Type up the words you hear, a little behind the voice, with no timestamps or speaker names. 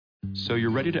So you're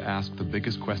ready to ask the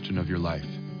biggest question of your life,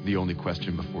 the only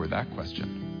question before that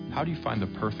question. How do you find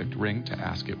the perfect ring to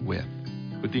ask it with?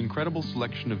 With the incredible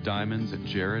selection of diamonds at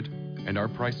Jared and our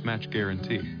price match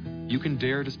guarantee, you can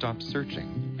dare to stop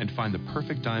searching and find the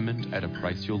perfect diamond at a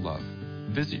price you'll love.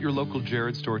 Visit your local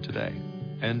Jared store today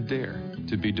and dare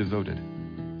to be devoted.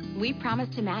 We promise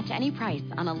to match any price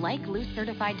on a like loose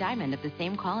certified diamond of the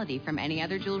same quality from any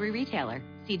other jewelry retailer.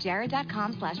 See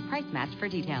jared.com/price match for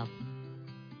details.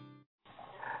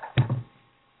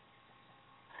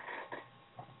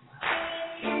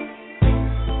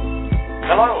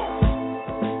 Hello,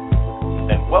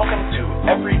 and welcome to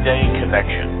Everyday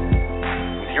Connection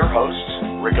with your hosts,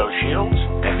 Rico Shields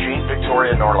and Jean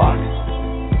Victoria Norlock,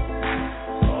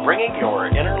 bringing your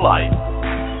inner light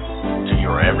to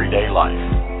your everyday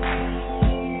life.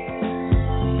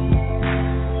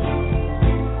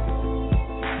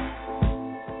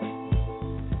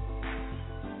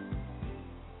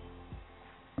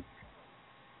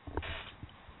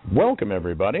 Welcome,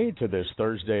 everybody, to this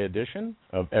Thursday edition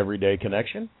of Everyday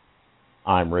Connection.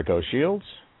 I'm Rico Shields,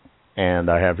 and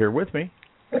I have here with me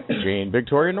Jean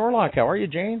Victoria Norlock. How are you,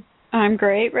 Jane? I'm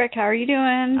great, Rick. How are you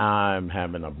doing? I'm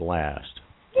having a blast.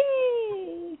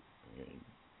 Yay!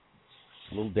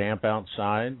 It's a little damp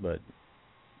outside, but,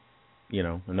 you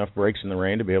know, enough breaks in the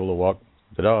rain to be able to walk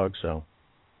the dog, so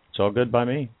it's all good by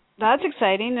me. That's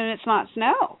exciting, and it's not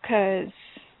snow, because,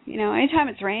 you know, anytime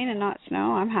it's rain and not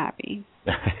snow, I'm happy.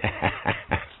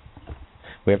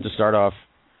 We have to start off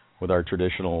with our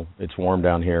traditional, it's warm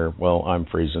down here. Well, I'm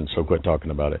freezing, so quit talking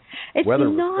about it. It's Weather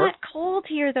not report. cold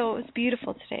here, though. It was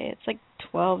beautiful today. It's like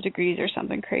 12 degrees or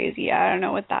something crazy. I don't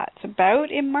know what that's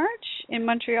about in March in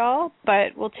Montreal,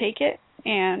 but we'll take it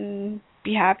and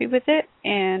be happy with it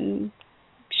and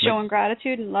showing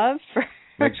gratitude and love for...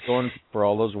 Makes going for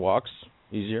all those walks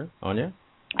easier on you?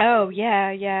 Oh,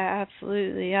 yeah,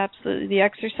 absolutely. The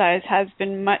exercise has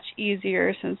been much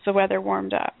easier since the weather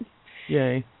warmed up.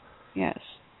 Yay. Yes,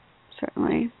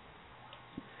 certainly.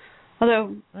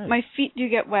 Although my feet do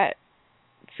get wet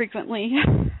frequently.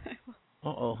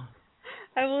 Uh-oh.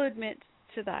 I will admit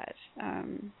to that.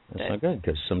 That's not good,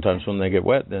 because sometimes when they get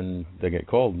wet, then they get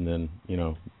cold, and then, you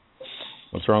know,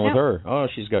 what's wrong with her? Oh,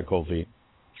 she's got cold feet.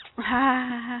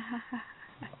 I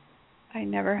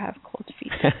never have cold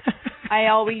feet. I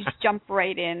always jump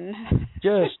right in.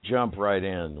 Just jump right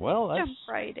in. Well, that's... Jump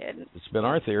right in. It's been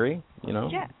our theory, you know.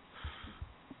 Yeah.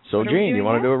 So, Jean, you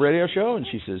want to do a radio show? And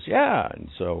she says, yeah. And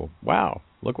so, wow,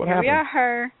 look what happened. We are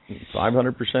her.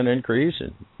 500% increase,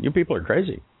 and you people are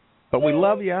crazy. But we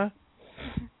love you.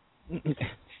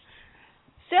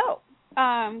 So,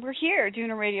 we're here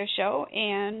doing a radio show,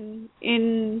 and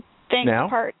in thanks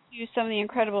part to some of the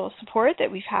incredible support that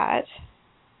we've had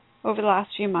over the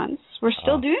last few months, we're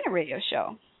still doing a radio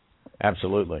show.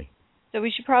 Absolutely. So we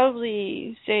should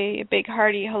probably say a big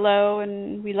hearty hello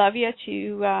and we love you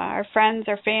to our friends,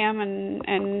 our fam,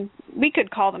 and we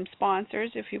could call them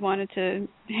sponsors if we wanted to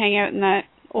hang out in that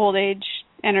old age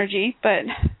energy, but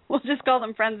we'll just call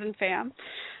them friends and fam.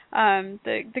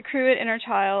 The crew at Inner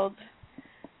Child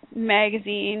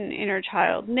Magazine, Inner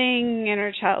Child Ning,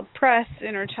 Inner Child Press,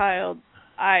 Inner Child,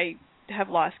 I have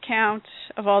lost count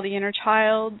of all the Inner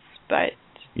Childs, but...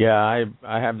 Yeah,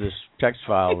 I have this text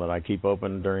file that I keep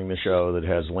open during the show that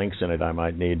has links in it I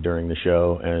might need during the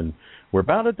show, and we're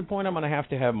about at the point I'm going to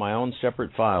have my own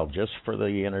separate file just for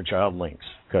the Inner Child links,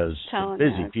 because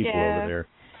busy people over there.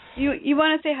 You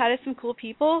want to say hi to some cool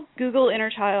people? Google Inner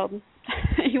Child.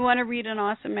 You want to read an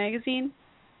awesome magazine?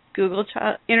 Google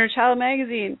Inner Child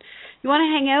Magazine. You want to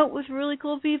hang out with really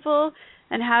cool people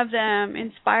and have them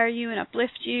inspire you and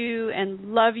uplift you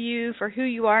and love you for who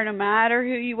you are, no matter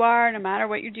who you are, no matter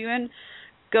what you're doing,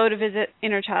 go to visit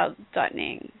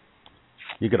innerchild.ning.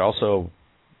 You could also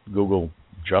Google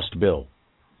Just Bill.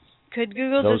 Could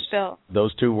Google Just Bill.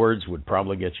 Those two words would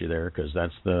probably get you there, because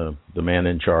that's the man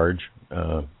in charge.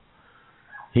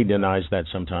 He denies that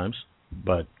sometimes,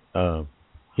 but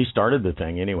he started the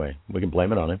thing anyway. We can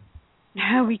blame it on him.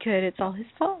 Yeah, we could. It's all his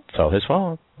fault. It's all his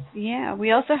fault. Yeah,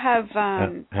 we also have...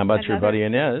 how about your buddy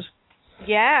Inez?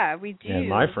 Yeah, we do. And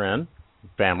my friend,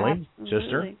 family,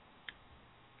 Absolutely.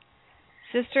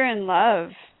 Sister in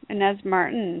love, Inez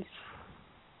Martins.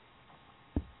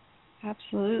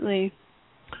 Absolutely.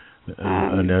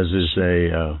 Inez is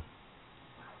a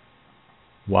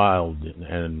wild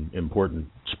and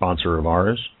important sponsor of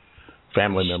ours,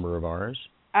 family member of ours.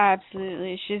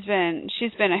 Absolutely. She's been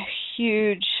a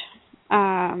huge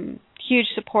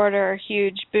supporter,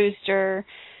 huge booster,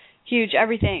 huge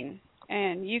everything.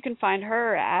 And you can find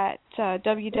her at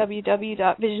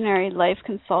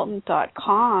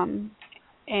www.visionarylifeconsultant.com.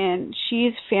 and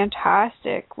she's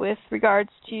fantastic with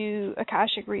regards to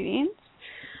Akashic readings,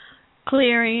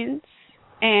 clearings,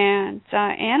 and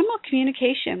animal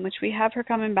communication, which we have her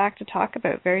coming back to talk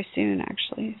about very soon,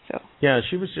 actually. So yeah,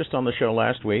 she was just on the show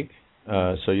last week,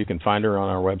 so you can find her on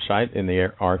our website in the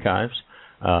archives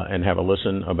and have a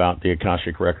listen about the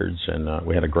Akashic records, and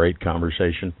we had a great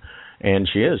conversation. And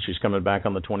she's coming back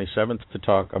on the 27th to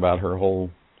talk about her whole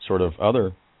sort of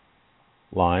other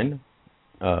line,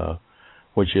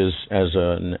 which is as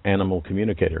an animal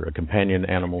communicator, a companion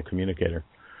animal communicator.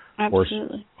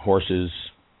 Absolutely. Horses,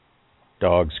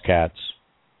 dogs, cats,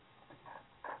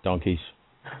 donkeys.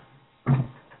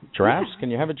 Giraffes? Can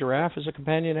you have a giraffe as a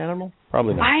companion animal?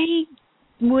 Probably not. I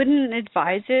wouldn't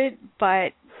advise it, but,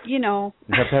 you know.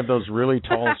 You have to have those really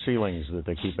tall ceilings that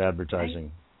they keep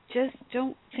advertising. I just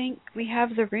don't think we have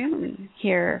the room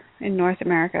here in North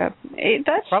America.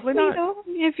 That's probably not. You know,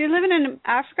 if you're living in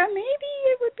Africa, maybe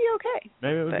it would be okay.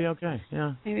 Maybe it would be okay,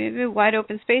 yeah. Maybe wide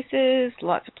open spaces,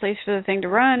 lots of place for the thing to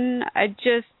run. I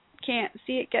just can't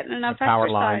see it getting enough exercise. Power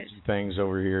lines and things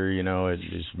over here, you know, it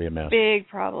used to be a mess. Big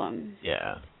problem.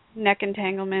 Yeah. Neck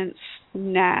entanglements,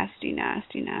 nasty. I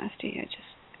just,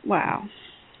 wow.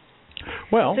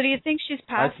 Well, so do you think she's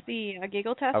passed the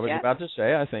giggle test I was yet? about to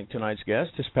say, I think tonight's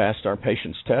guest has passed our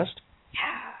patience test.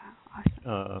 Yeah,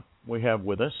 awesome. We have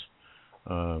with us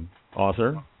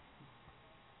author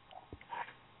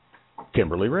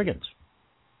Kimberly Riggins.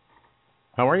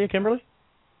 How are you, Kimberly?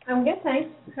 I'm good, thanks.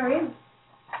 How are you?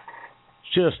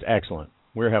 Just excellent.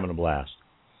 We're having a blast.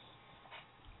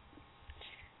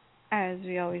 As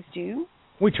we always do.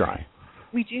 We try.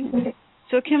 We do.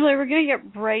 So, Kimberly, we're going to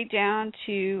get right down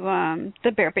to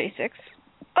the bare basics.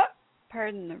 Oh,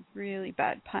 pardon the really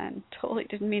bad pun. Totally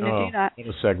didn't mean to do that. What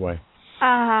a segue.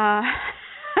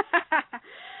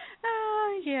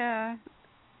 Yeah.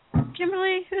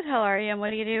 Kimberly, who the hell are you and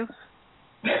what do you do?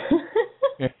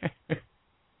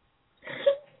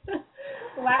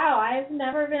 Wow, I've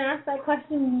never been asked that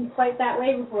question quite that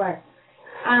way before.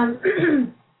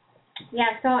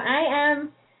 Yeah, so I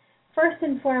am, first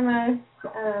and foremost,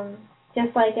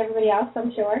 just like everybody else,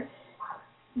 I'm sure.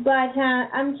 But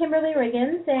I'm Kimberly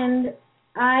Riggins, and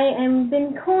I've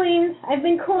been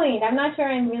coined, I'm not sure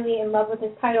I'm really in love with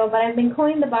this title, but I've been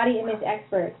coined the body image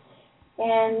expert.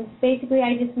 And basically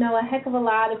I just know a heck of a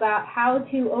lot about how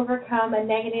to overcome a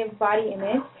negative body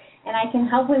image, and I can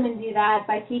help women do that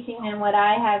by teaching them what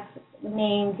I have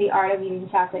named the art of eating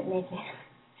chocolate naked.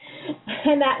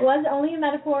 And that was only a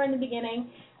metaphor in the beginning,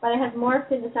 but it has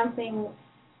morphed into something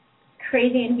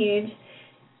crazy and huge.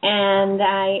 And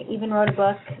I even wrote a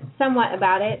book somewhat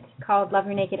about it called Love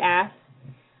Your Naked Ass,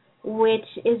 which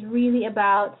is really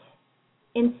about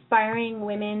inspiring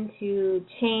women to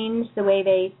change the way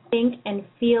they think and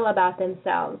feel about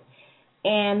themselves.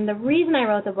 And the reason I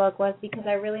wrote the book was because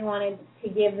I really wanted to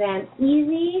give them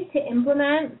easy to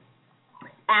implement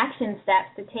action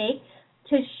steps to take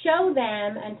to show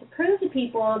them and to prove to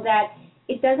people that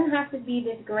it doesn't have to be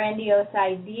this grandiose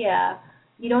idea.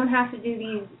 You don't have to do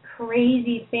these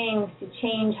crazy things to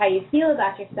change how you feel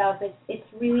about yourself. It's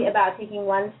really about taking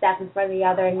one step in front of the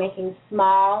other and making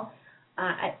small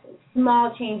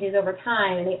changes over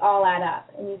time, and they all add up.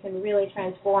 And you can really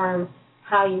transform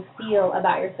how you feel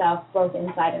about yourself, both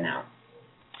inside and out.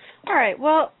 All right,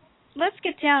 well, let's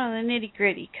get down to the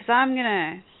nitty-gritty, because I'm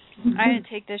gonna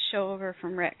take this show over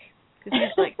from Rick. Because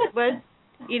he's like, what?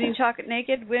 Eating chocolate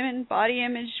naked, women, body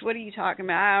image, what are you talking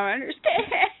about? I don't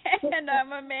understand.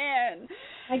 I'm a man.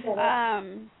 I get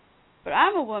it. But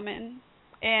I'm a woman.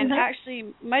 And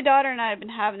actually, my daughter and I have been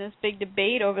having this big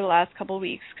debate over the last couple of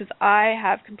weeks because I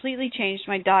have completely changed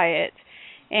my diet.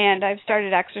 And I've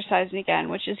started exercising again,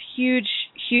 which is a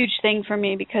huge thing for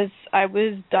me because I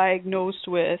was diagnosed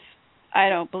with, I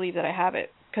don't believe that I have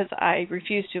it because I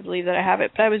refuse to believe that I have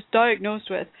it, but I was diagnosed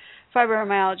with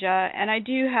fibromyalgia, and I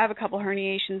do have a couple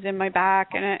herniations in my back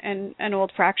and an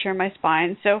old fracture in my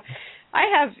spine. So I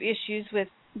have issues with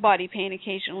body pain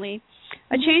occasionally.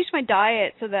 I changed my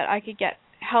diet so that I could get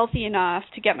healthy enough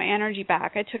to get my energy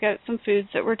back. I took out some foods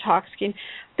that were toxic.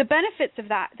 The benefits of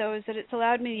that, though, is that it's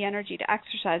allowed me the energy to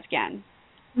exercise again.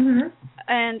 Mm-hmm.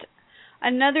 And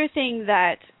another thing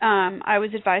that I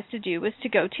was advised to do was to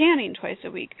go tanning twice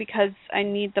a week because I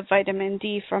need the vitamin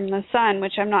D from the sun,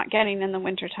 which I'm not getting in the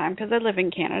wintertime because I live in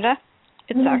Canada.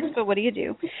 It sucks, but what do you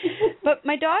do? But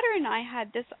my daughter and I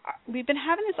we've been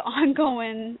having this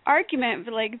ongoing argument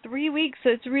for like 3 weeks, so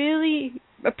it's really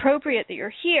appropriate that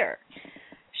you're here.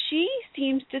 She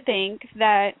seems to think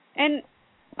that, and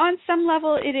on some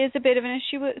level it is a bit of an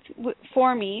issue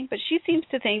for me, but she seems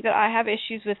to think that I have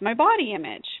issues with my body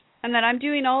image and that I'm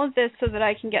doing all of this so that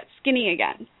I can get skinny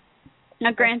again.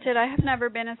 Now, granted, I have never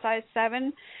been a size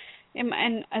 7,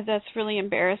 and that's really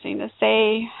embarrassing to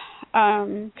say,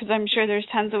 because I'm sure there's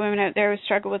tons of women out there who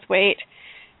struggle with weight.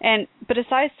 But a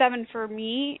size 7 for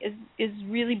me is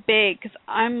really big because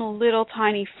I'm a little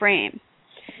tiny frame.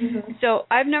 Mm-hmm. So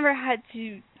I've never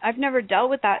dealt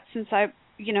with that since I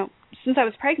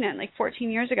was pregnant, like 14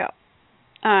 years ago.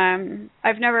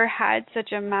 I've never had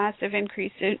such a massive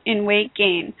increase in weight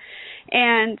gain.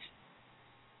 And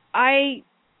I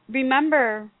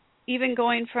remember even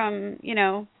going from,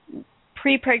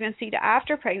 pre-pregnancy to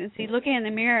after pregnancy, looking in the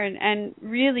mirror and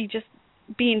really just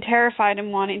being terrified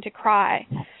and wanting to cry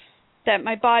that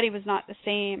my body was not the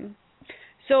same.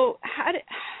 So how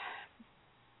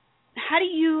do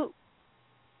you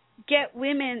get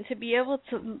women to be able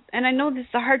to, and I know this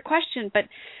is a hard question, but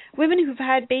women who've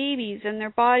had babies and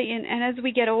their body, and as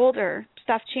we get older,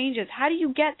 stuff changes. How do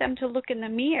you get them to look in the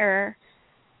mirror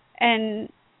and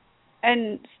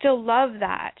still love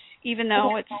that, even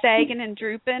though it's sagging and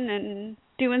drooping and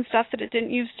doing stuff that it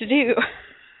didn't used to do?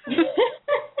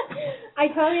 I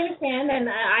totally understand, and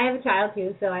I have a child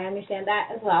too, so I understand that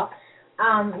as well.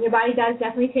 Your body does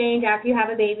definitely change after you have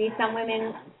a baby. Some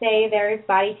women say their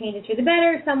body changes for the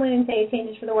better. Some women say it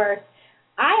changes for the worse.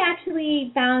 I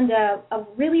actually found a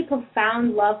really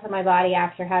profound love for my body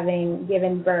after having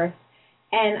given birth,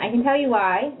 and I can tell you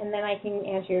why, and then I can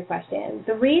answer your question.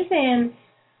 The reason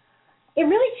it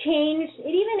really changed, it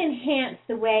even enhanced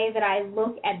the way that I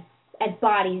look at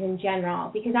bodies in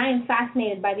general, because I am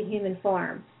fascinated by the human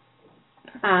form.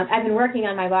 I've been working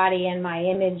on my body and my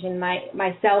image and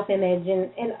my self-image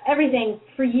and everything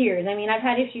for years. I mean, I've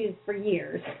had issues for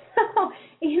years. So,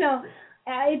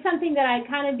 it's something that I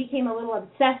kind of became a little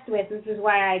obsessed with, which is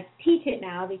why I teach it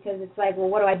now, because it's like, well,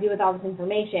 what do I do with all this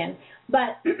information?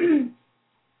 But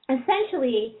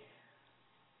essentially,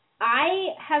 I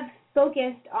have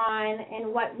focused on,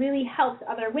 and what really helps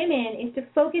other women is to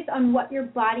focus on what your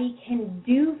body can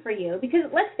do for you. Because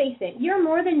let's face it, you're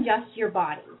more than just your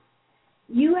body.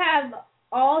 You have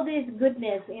all this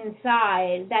goodness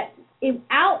inside that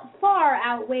far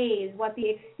outweighs what the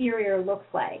exterior looks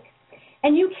like.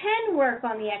 And you can work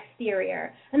on the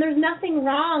exterior. And there's nothing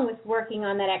wrong with working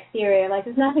on that exterior. Like,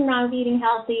 there's nothing wrong with eating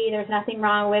healthy. There's nothing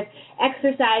wrong with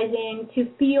exercising to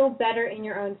feel better in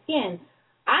your own skin.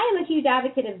 I am a huge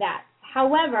advocate of that.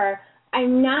 However,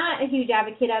 I'm not a huge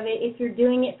advocate of it if you're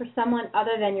doing it for someone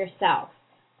other than yourself.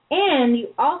 And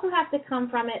you also have to come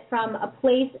from it from a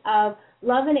place of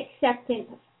love and acceptance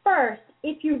first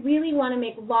if you really want to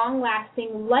make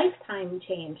long-lasting lifetime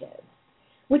changes,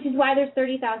 which is why there's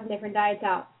 30,000 different diets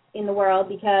out in the world,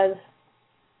 because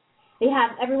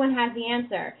everyone has the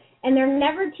answer. And they're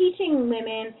never teaching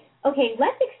women, okay,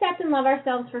 let's accept and love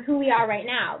ourselves for who we are right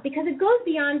now, because it goes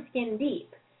beyond skin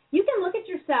deep. You can look at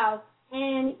yourself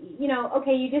and,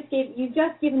 okay, you've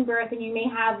just given birth, and you may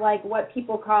have, like, what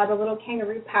people call the little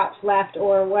kangaroo pouch left,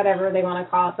 or whatever they want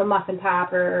to call it, the muffin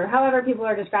top, or however people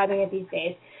are describing it these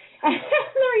days. And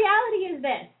the reality is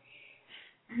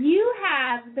this. You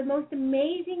have the most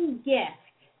amazing gift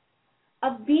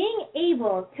of being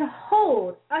able to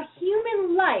hold a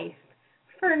human life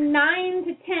for 9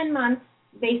 to 10 months,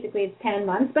 basically it's 10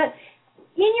 months, but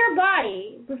in your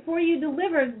body before you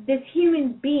deliver this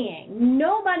human being.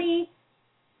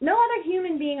 No other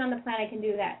human being on the planet can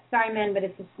do that. Sorry, men, but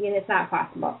it's not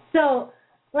possible. So,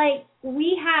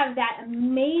 we have that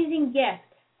amazing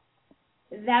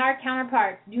gift that our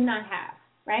counterparts do not have,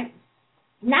 right?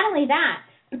 Not only that,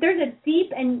 but there's a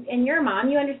deep, and your mom,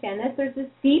 you understand this, there's this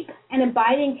deep and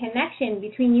abiding connection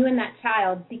between you and that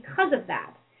child because of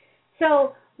that.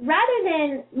 So, rather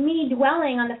than me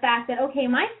dwelling on the fact that, okay,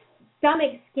 my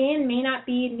stomach skin may not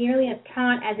be nearly as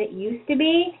taut as it used to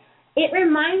be, it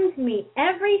reminds me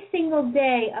every single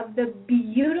day of the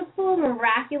beautiful,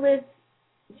 miraculous,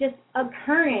 just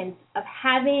occurrence of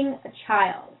having a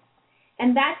child.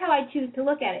 And that's how I choose to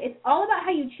look at it. It's all about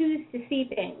how you choose to see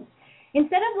things.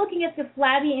 Instead of looking at the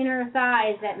flabby inner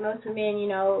thighs that most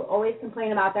women, always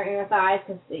complain about their inner thighs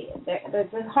because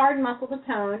they're hard muscle to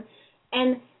tone,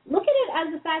 and look at it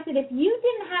as the fact that if you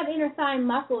didn't have inner thigh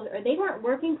muscles or they weren't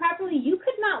working properly, you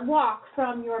could not walk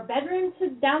from your bedroom to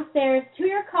downstairs to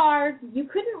your car. You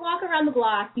couldn't walk around the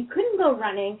block. You couldn't go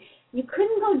running. You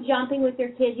couldn't go jumping with your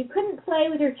kids. You couldn't play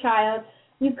with your child.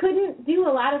 You couldn't do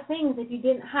a lot of things if you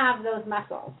didn't have those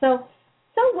muscles. So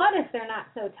what if they're not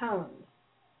so toned?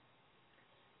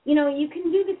 You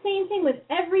can do the same thing with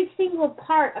every single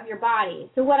part of your body.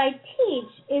 So what I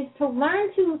teach is to learn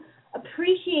to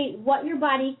appreciate what your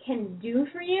body can do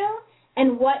for you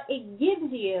and what it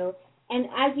gives you. And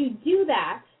as you do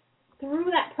that, through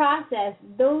that process,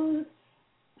 those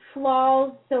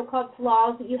flaws, so-called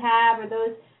flaws that you have, or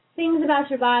those things about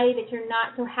your body that you're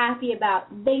not so happy about,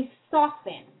 they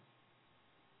soften.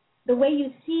 The way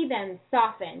you see them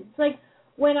softens. It's like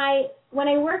when I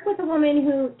work with a woman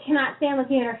who cannot stand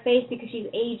looking at her face because she's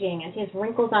aging and she has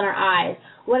wrinkles on her eyes,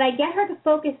 what I get her to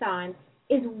focus on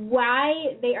is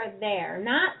why they are there.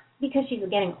 Not because she's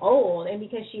getting old and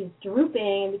because she's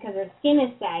drooping and because her skin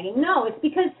is sagging. No, it's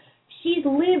because she's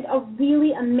lived a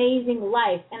really amazing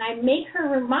life. And I make her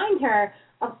remind her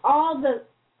of all the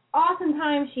awesome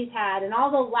times she's had and all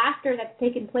the laughter that's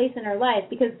taken place in her life.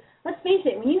 Because let's face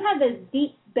it, when you have this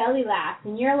deep belly laugh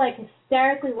and you're like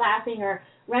hysterically laughing or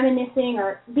reminiscing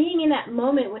or being in that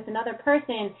moment with another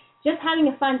person, just having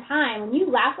a fun time, when you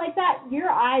laugh like that, your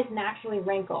eyes naturally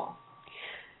wrinkle.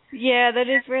 Yeah, that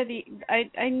is where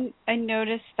I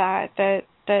noticed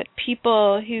that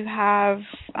people who have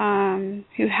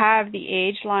the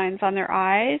age lines on their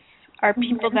eyes are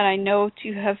people that I know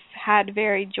to have had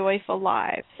very joyful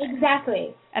lives.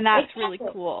 Exactly. And that's really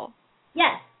cool.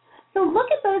 Yes. So look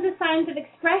at those as signs of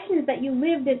expressions that you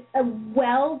lived a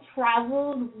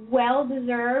well-traveled,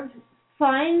 well-deserved,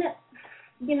 fun,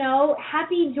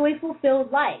 happy,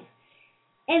 joyful-filled life.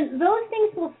 And those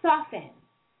things will soften.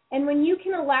 And when you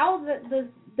can allow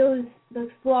those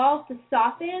flaws to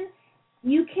soften,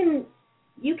 you can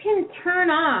turn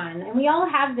on, and we all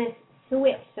have this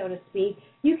switch, so to speak,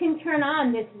 you can turn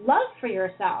on this love for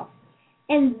yourself.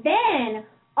 And then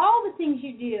all the things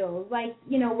you do, like,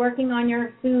 working on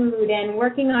your food and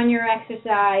working on your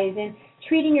exercise and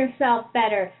treating yourself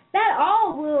better, that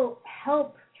all will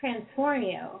help transform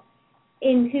you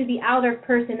into the outer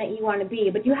person that you want to be.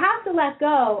 But you have to let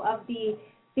go of the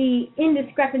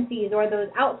indiscrepancies or those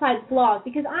outside flaws,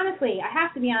 because honestly, I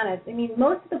have to be honest,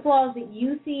 most of the flaws that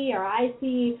you see or I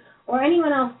see or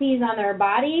anyone else sees on their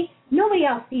body, nobody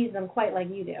else sees them quite like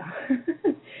you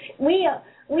do. We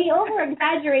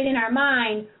over-exaggerate in our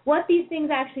mind what these things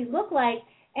actually look like,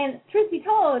 and truth be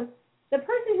told, the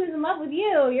person who's in love with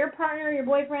you, your partner, your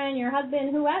boyfriend, your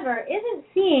husband, whoever, isn't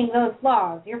seeing those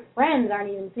flaws. Your friends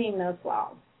aren't even seeing those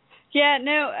flaws. Yeah,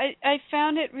 no, I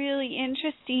found it really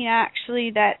interesting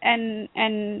actually that, and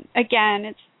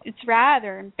again, it's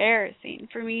rather embarrassing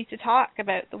for me to talk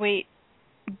about the weight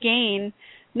gain,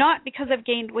 not because I've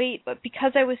gained weight, but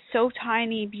because I was so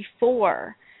tiny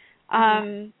before,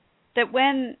 that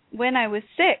when I was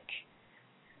sick,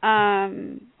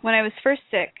 when I was first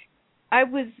sick, I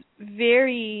was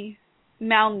very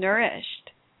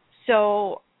malnourished,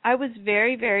 so I was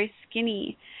very, very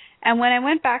skinny. And when I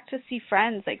went back to see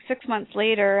friends, like 6 months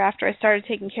later, after I started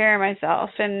taking care of myself,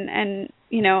 and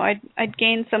I'd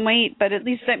gained some weight, but at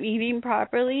least I'm eating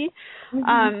properly,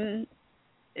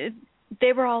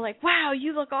 they were all like, "Wow,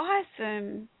 you look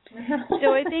awesome."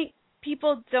 So I think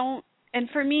people don't, and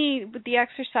for me, with the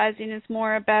exercising, is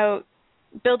more about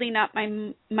building up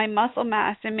my muscle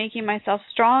mass and making myself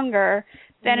stronger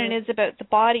than it is about the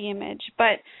body image.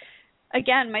 But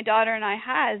again, my daughter and I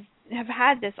have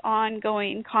had this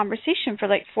ongoing conversation for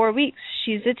like 4 weeks.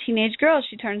 She's a teenage girl.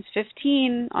 She turns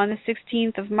 15 on the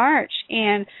 16th of March,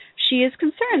 and she is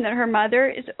concerned that her mother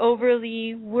is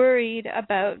overly worried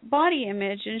about body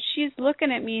image, and she's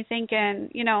looking at me thinking,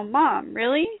 Mom,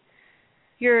 really?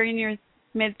 You're in your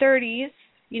mid-30s.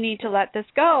 You need to let this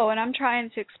go. And I'm trying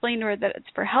to explain to her that it's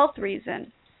for health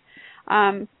reasons.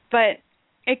 But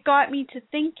it got me to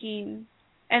thinking,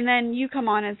 and then you come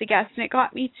on as a guest, and it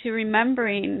got me to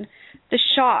remembering the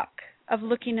shock of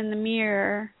looking in the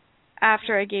mirror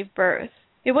after I gave birth.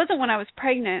 It wasn't when I was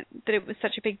pregnant that it was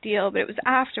such a big deal, but it was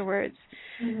afterwards.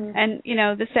 And,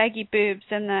 the saggy boobs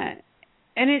and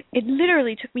it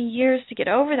literally took me years to get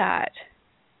over that.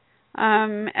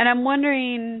 And I'm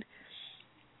wondering,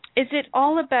 is it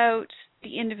all about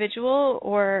the individual,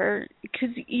 or because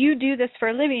you do this for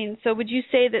a living, so would you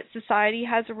say that society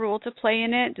has a role to play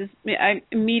in it?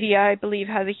 Media, I believe,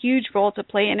 has a huge role to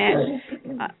play in it.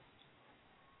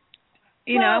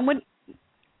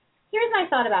 Here's my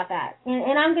thought about that,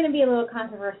 and I'm going to be a little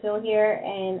controversial here,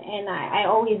 and I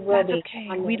always will be. That's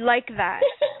okay. We like that.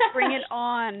 Bring it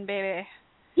on, baby.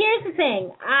 Here's the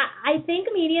thing. I think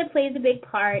media plays a big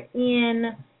part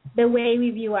in the way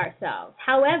we view ourselves.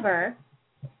 However,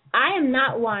 I am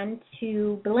not one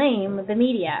to blame the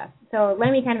media. So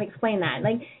let me kind of explain that.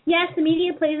 Yes, the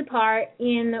media plays a part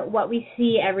in what we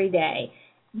see every day.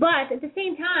 But at the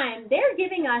same time, they're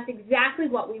giving us exactly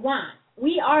what we want.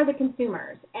 We are the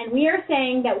consumers, and we are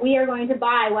saying that we are going to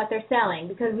buy what they're selling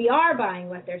because we are buying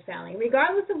what they're selling.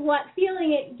 Regardless of what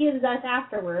feeling it gives us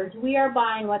afterwards, we are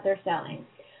buying what they're selling.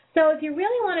 So if you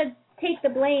really want to take the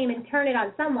blame and turn it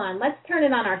on someone, let's turn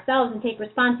it on ourselves and take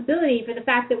responsibility for the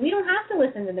fact that we don't have to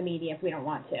listen to the media if we don't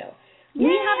want to. We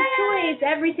have a choice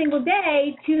every single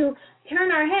day to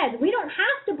turn our heads. We don't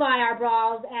have to buy our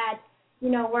bras at,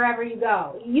 wherever you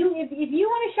go. If you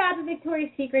want to shop at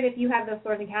Victoria's Secret, if you have those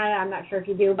stores in Canada, I'm not sure if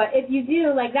you do, but if you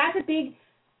do, that's a big,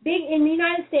 in the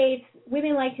United States,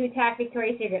 women like to attack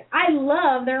Victoria's Secret. I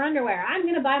love their underwear. I'm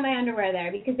going to buy my underwear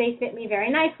there because they fit me very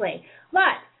nicely.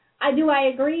 But do I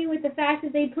agree with the fact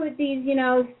that they put these,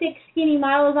 thick, skinny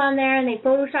models on there and they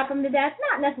Photoshop them to death?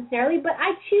 Not necessarily, but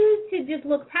I choose to just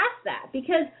look past that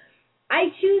because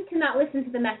I choose to not listen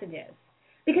to the messages.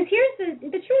 Because here's the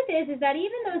truth is that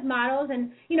even those models,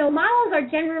 and, models are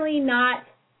generally not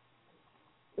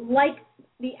like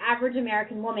the average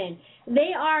American woman.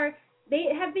 They have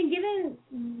been given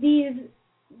these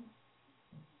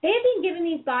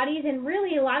bodies, and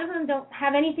really a lot of them don't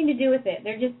have anything to do with it.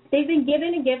 They've been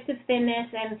given a gift of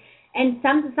thinness, and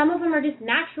some of them are just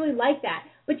naturally like that.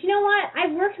 But you know what?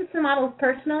 I've worked with some models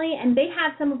personally, and they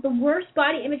have some of the worst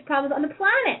body image problems on the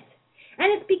planet. And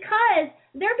it's because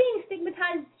they're being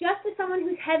stigmatized just as someone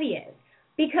who's heavy is.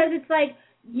 Because it's like,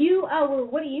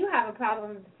 what do you have a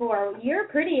problem for? You're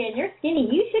pretty and you're skinny.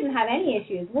 You shouldn't have any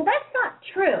issues. Well, that's not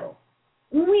true.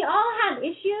 We all have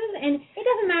issues, and it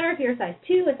doesn't matter if you're a size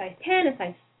 2, a size 10, a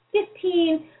size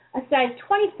 15, a size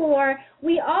 24.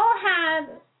 We all have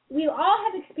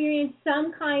experienced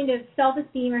some kind of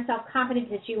self-esteem or self-confidence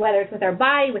issue, whether it's with our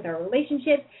body, with our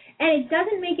relationships, and it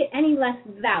doesn't make it any less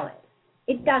valid.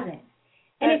 It doesn't.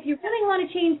 And if you really want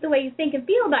to change the way you think and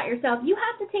feel about yourself, you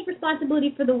have to take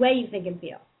responsibility for the way you think and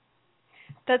feel.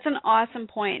 That's an awesome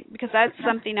point, because that's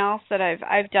something else that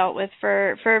I've dealt with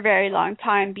for a very long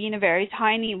time, being a very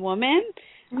tiny woman.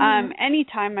 Mm-hmm.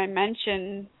 Anytime I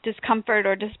mention discomfort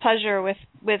or displeasure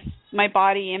with my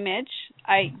body image,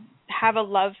 I have a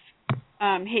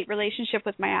love-hate relationship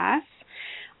with my ass.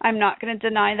 I'm not going to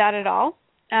deny that at all.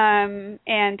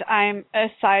 And I'm a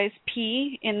size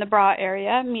P in the bra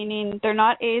area, meaning they're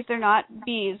not A's, they're not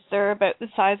B's, they're about the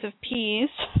size of P's.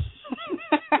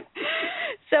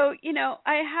 So,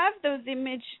 I have those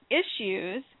image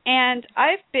issues, and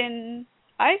I've been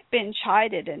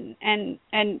chided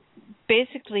and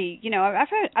basically,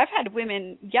 I've had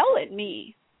women yell at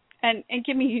me and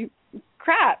give me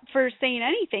crap for saying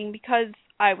anything because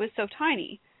I was so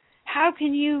tiny. How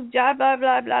can you blah blah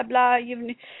blah blah blah?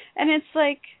 And it's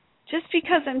like, just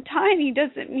because I'm tiny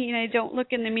doesn't mean I don't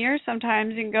look in the mirror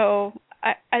sometimes and go,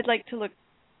 I'd like to look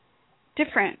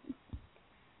different.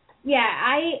 Yeah,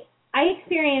 I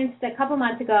experienced a couple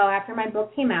months ago after my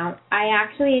book came out, I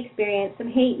actually experienced some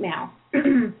hate mail.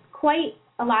 Quite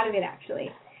a lot of it, actually.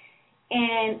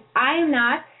 And I am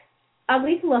not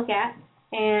ugly to look at,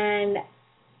 and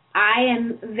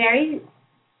I'm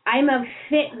a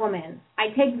fit woman. I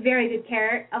take very good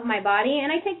care of my body,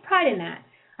 and I take pride in that.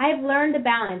 I have learned to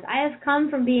balance. I have come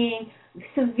from being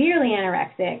severely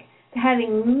anorexic to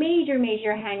having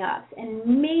major hang-ups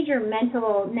and major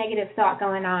mental negative thought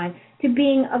going on, to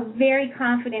being a very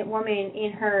confident woman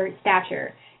in her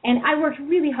stature. And I worked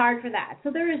really hard for that.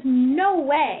 So there is no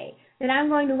way that I'm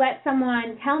going to let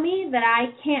someone tell me that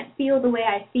I can't feel the way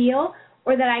I feel,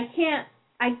 or that I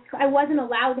wasn't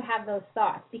allowed to have those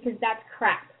thoughts, because that's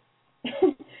crap.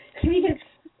 Because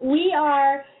we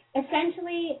are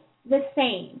essentially the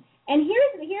same. And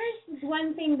here's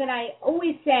one thing that I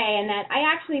always say, and that I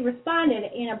actually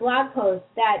responded in a blog post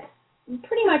that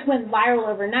pretty much went viral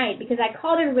overnight, because I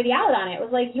called everybody out on it. It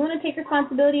was like, you want to take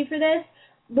responsibility for this?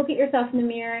 Look at yourself in the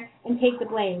mirror and take the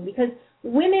blame. Because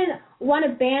women want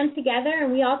to band together,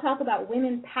 and we all talk about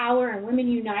women's power and women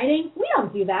uniting. We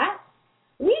don't do that.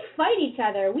 We fight each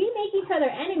other. We make each other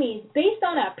enemies based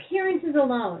on appearances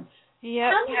alone.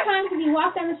 Yep. How many times have you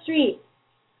walked down the street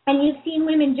and you've seen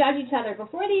women judge each other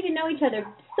before they even know each other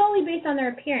solely based on their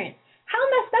appearance? How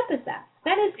messed up is that?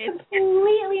 That is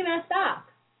completely messed up.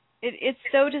 It's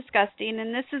so disgusting,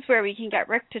 and this is where we can get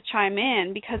Rick to chime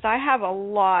in, because I have a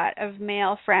lot of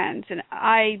male friends, and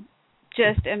I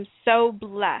just am so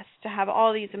blessed to have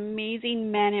all these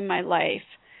amazing men in my life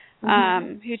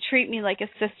who treat me like a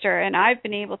sister, and I've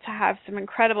been able to have some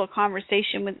incredible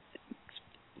conversations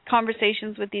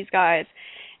with these guys.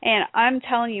 And I'm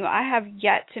telling you, I have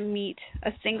yet to meet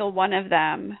a single one of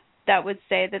them that would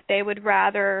say that they would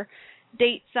rather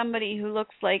date somebody who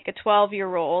looks like a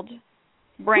 12-year-old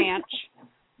branch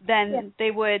than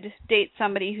they would date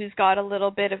somebody who's got a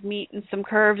little bit of meat and some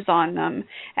curves on them.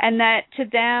 And that to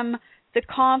them, the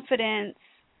confidence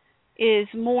is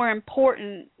more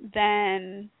important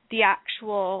than the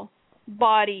actual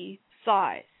body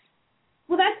size.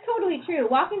 Well, that's totally true.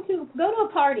 Go to a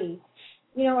party,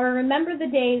 or remember the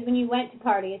days when you went to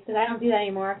parties, because I don't do that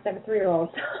anymore because I have a 3-year-old.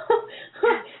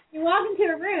 You you walk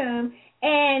into a room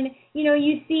and, you know,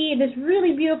 you see this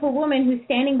really beautiful woman who's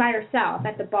standing by herself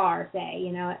at the bar, say,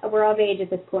 you know, we're of age at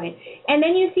this point. And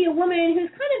then you see a woman who's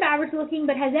kind of average looking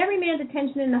but has every man's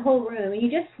attention in the whole room, and you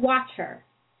just watch her.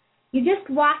 You just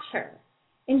watch her.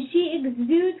 And she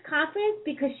exudes confidence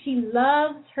because she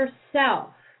loves herself.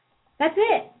 That's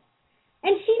it.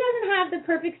 And she doesn't have the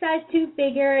perfect size 2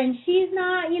 figure, and she's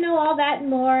not, you know, all that and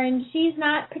more, and she's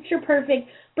not picture perfect,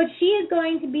 but she is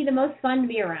going to be the most fun to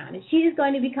be around, and she is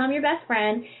going to become your best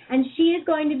friend, and she is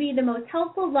going to be the most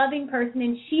helpful, loving person,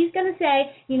 and she's going to say,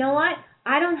 you know what,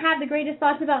 I don't have the greatest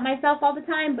thoughts about myself all the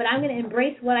time, but I'm going to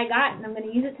embrace what I got, and I'm going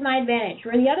to use it to my advantage.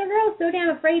 Where the other girl is so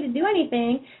damn afraid to do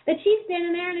anything that she's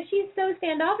standing there, and if she's so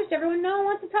standoffish to everyone, no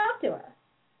one wants to talk to her.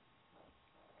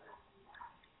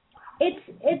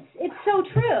 It's so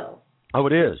true. Oh,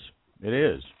 it is. It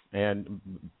is. And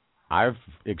I've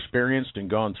experienced and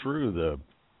gone through the,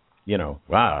 you know,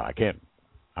 wow, I can't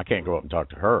go up and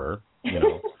talk to her, you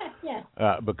know,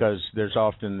 yeah. Because there's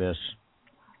often this,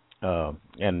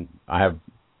 and I have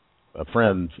a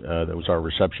friend that was our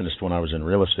receptionist when I was in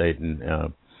real estate,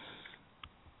 and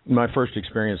my first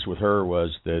experience with her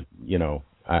was that, you know,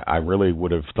 I really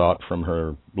would have thought from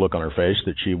her look on her face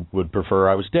that she would prefer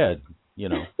I was dead, you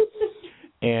know.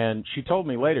 And she told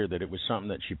me later that it was something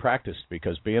that she practiced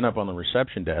because being up on the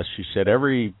reception desk, she said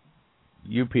every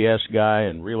UPS guy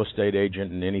and real estate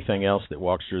agent and anything else that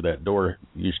walks through that door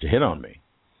used to hit on me.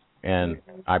 And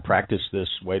I practiced this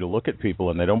way to look at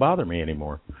people, and they don't bother me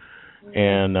anymore.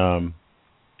 And,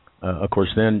 of course,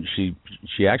 then she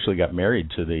actually got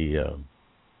married to the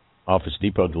Office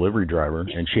Depot delivery driver,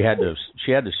 and she had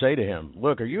to say to him,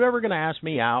 look, are you ever going to ask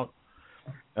me out?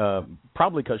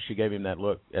 Probably because she gave him that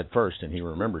look at first and he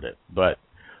remembered it. But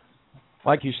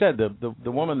like you said,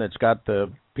 the woman that's got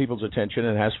the people's attention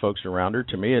and has folks around her,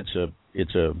 to me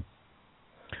it's a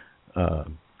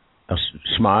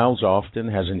smiles often,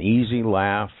 has an easy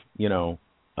laugh, you know,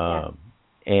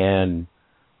 and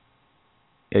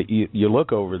you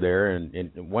look over there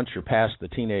and once you're past the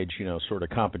teenage, you know, sort of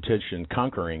competition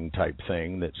conquering type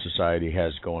thing that society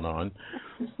has going on,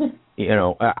 you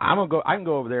know, I can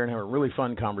go over there and have a really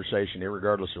fun conversation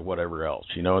irregardless of whatever else,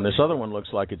 you know, and this other one looks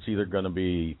like it's either going to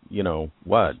be, you know,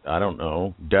 what, I don't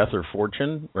know, death or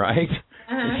fortune, right?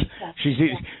 She's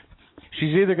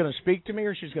either going to speak to me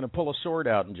or she's going to pull a sword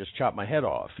out and just chop my head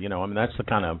off, you know. I mean, that's the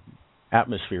kind of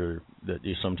atmosphere that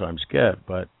you sometimes get,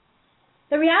 but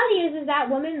the reality is that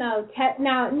woman, though,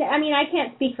 now, I mean, I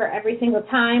can't speak for every single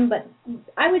time, but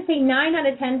I would say 9 out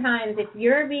of 10 times, if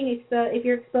you're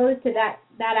exposed to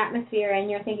that atmosphere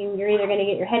and you're thinking you're either going to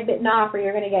get your head bitten off or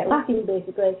you're going to get lucky,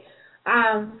 basically,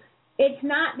 it's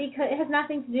not because it has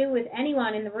nothing to do with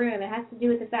anyone in the room. It has to do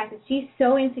with the fact that she's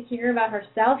so insecure about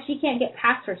herself, she can't get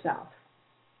past herself.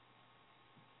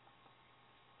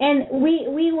 And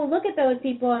we will look at those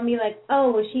people and be like,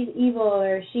 oh, well, she's evil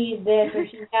or she's this or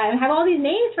she's that, and have all these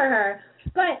names for her.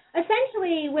 But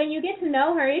essentially, when you get to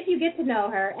know her, if you get to know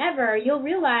her ever, you'll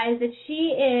realize that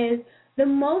she is the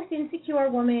most insecure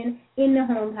woman in the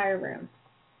whole entire room.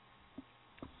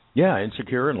 Yeah,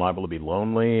 insecure and liable to be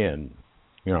lonely and,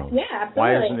 you know,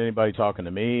 why isn't anybody talking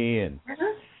to me? And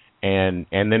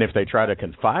and then if they try to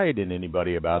confide in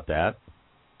anybody about that,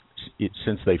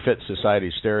 since they fit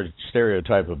society's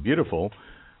stereotype of beautiful,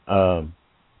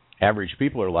 average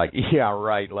people are like, yeah,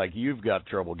 right, like you've got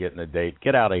trouble getting a date.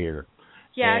 Get out of here.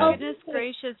 Yeah, goodness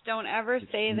gracious, don't ever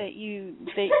say that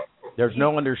there's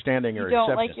no understanding or acceptance.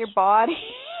 You don't like your body.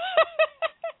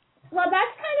 Well,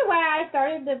 that's kind of why I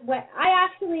started I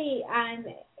actually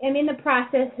am in the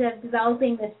process of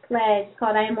developing this pledge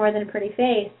called I Am More Than a Pretty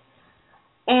Face.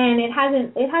 And it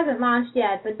hasn't launched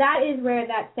yet, but that is where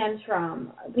that stems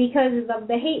from. Because of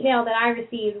the hate mail that I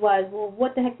received was, well,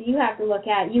 what the heck do you have to look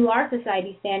at? You are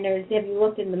society standards. Have you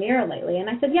looked in the mirror lately? And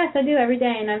I said, yes, I do every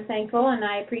day, and I'm thankful, and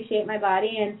I appreciate my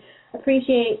body and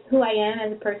appreciate who I am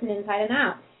as a person inside and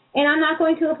out. And I'm not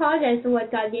going to apologize for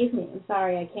what God gave me. I'm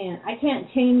sorry, I can't. I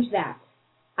can't change that.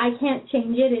 I can't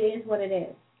change it. It is what it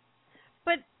is.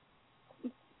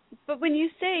 But when you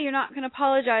say you're not going to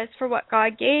apologize for what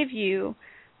God gave you,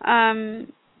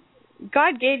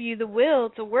 God gave you the will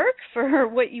to work for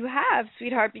what you have,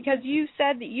 sweetheart, because you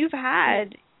said that you've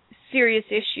had serious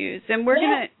issues, and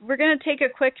we're gonna take a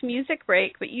quick music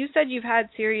break. But you said you've had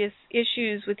serious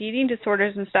issues with eating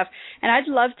disorders and stuff, and I'd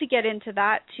love to get into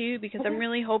that too, because I'm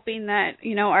really hoping that,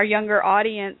 you know, our younger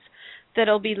audience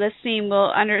that'll be listening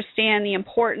will understand the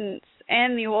importance,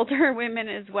 and the older women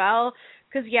as well.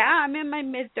 Because, yeah, I'm in my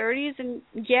mid-30s, and,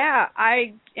 yeah,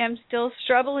 I am still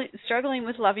struggling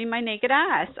with loving my naked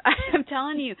ass. I'm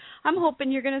telling you, I'm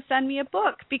hoping you're going to send me a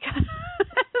book because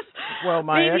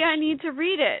maybe I need to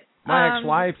read it. My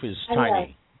ex-wife is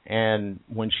tiny, and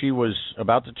when she was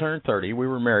about to turn 30, we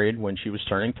were married when she was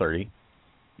turning 30.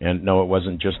 And no, it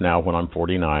wasn't just now when I'm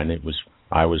 49.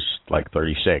 I was like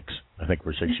 36. I think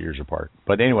we're 6 years apart.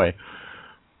 But anyway,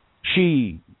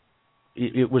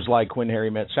 it was like when Harry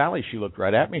met Sally. She looked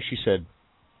right at me. She said,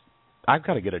 "I've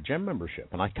got to get a gym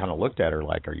membership." And I kind of looked at her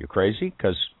like, "Are you crazy?"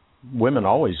 Because women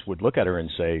always would look at her and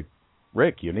say,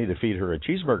 "Rick, you need to feed her a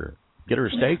cheeseburger. Get her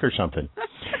a steak or something."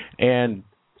 And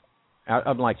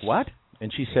I'm like, "What?"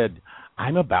 And she said,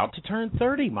 "I'm about to turn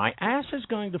 30. My ass is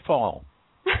going to fall."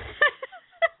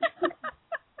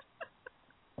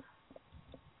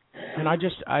 And I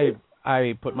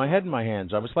put my head in my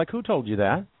hands. I was like, "Who told you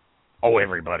that?" "Oh,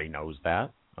 everybody knows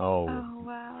that." Oh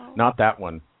wow. Not that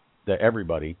one.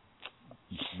 Everybody.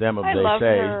 Them of I they love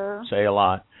say her. say a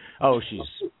lot. Oh, she's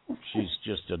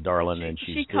just a darling, and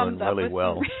she's doing really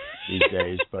well these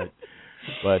days. But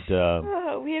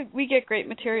we get great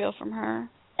material from her.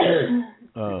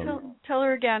 Tell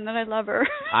her again that I love her.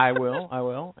 I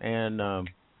will, and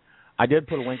I did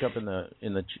put a link up in the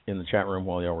chat room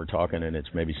while y'all were talking, and it's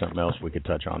maybe something else we could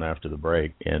touch on after the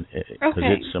break, and because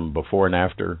it's some before and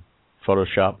after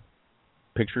Photoshop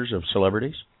pictures of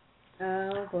celebrities.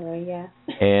 Oh boy, yeah.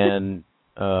 And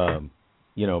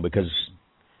because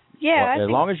as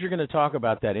long as you're going to talk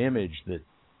about that image that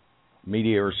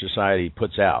media or society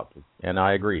puts out, and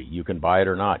I agree, you can buy it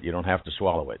or not, you don't have to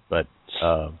swallow it, but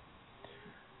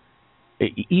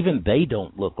even they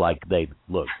don't look like they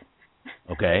look.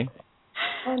 Okay.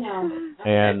 Oh no.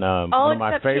 And all one of my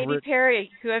except favorite Katy Perry,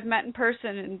 who I've met in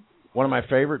person, and one of my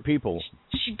favorite people.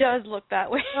 She does look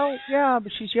that way. Oh yeah,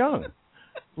 but she's young,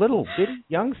 little bitty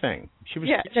young thing. She was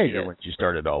a teenager when she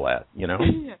started all that.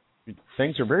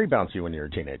 Things are very bouncy when you're a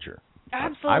teenager.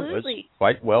 Absolutely. I was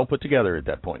quite well put together at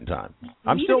that point in time.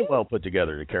 I'm still well put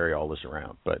together to carry all this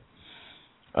around, but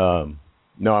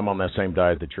no, I'm on that same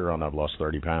diet that you're on. I've lost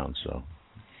 30 pounds, so.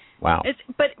 Wow.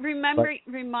 But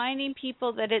reminding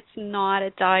people that it's not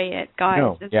a diet, guys.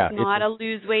 No, it's not a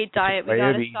lose weight diet. We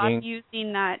got to stop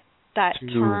using that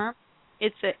term.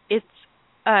 It's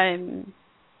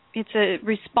a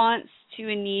response to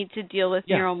a need to deal with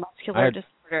neuromuscular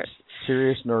disorders.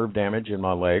 Serious nerve damage in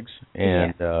my legs,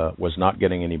 and was not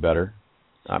getting any better.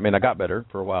 I mean, I got better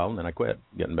for a while, and then I quit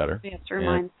getting better. Yes,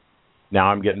 mine. Now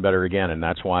I'm getting better again, and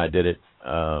that's why I did it.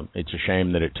 It's a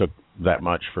shame that it took that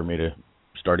much for me to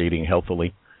start eating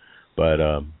healthily, but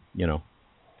yeah,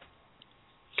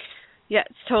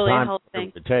 it's totally a health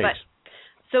thing. It takes.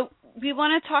 So we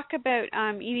want to talk about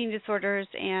eating disorders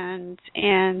and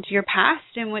your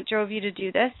past and what drove you to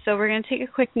do this. So we're going to take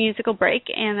a quick musical break,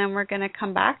 and then we're going to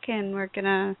come back and we're going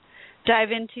to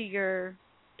dive into your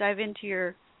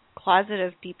closet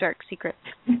of deep dark secrets.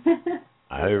 And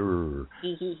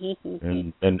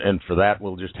for that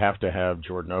we'll just have to have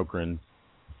Jordan Okren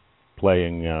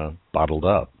playing Bottled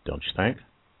Up, don't you think?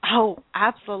 Oh,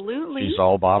 absolutely. She's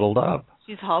all bottled up.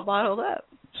 She's all bottled up.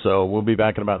 So we'll be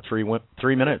back in about 3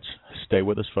 minutes. Stay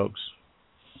with us, folks.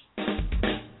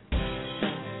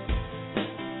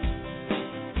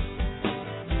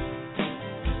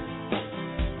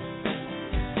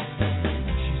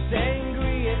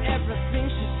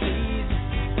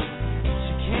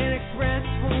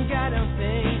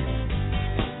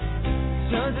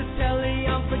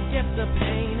 The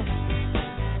pain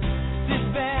sits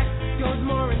back, goes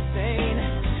more insane,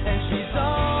 and she's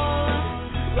all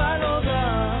bottled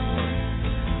up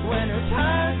when her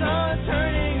tires are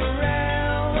turning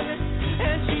around,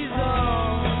 and she's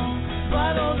all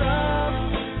bottled up,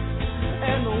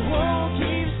 and the world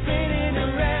keeps spinning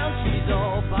around. She's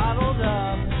all bottled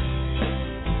up,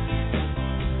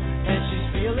 and she's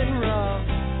feeling rough.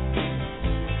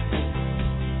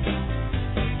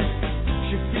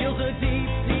 She feels a deep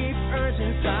urge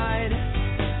inside.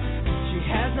 She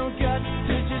has no guts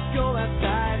to just go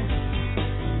outside.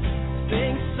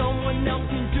 Thinks someone else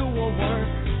can do her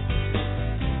work.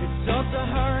 It's up to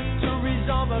her to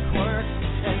resolve a quirk.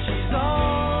 And she's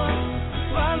all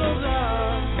bottled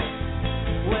up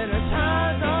when her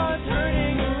tires are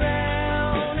turning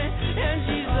around. And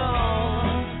she's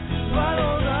all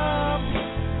bottled up,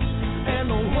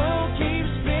 and the world keeps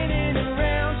spinning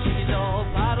around. She's all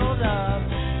bottled up,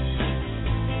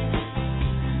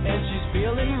 and she's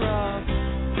feeling rough.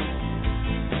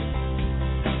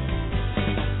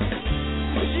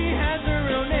 She has her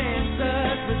own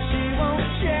answers, but she won't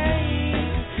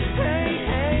change. Hey,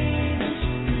 hey.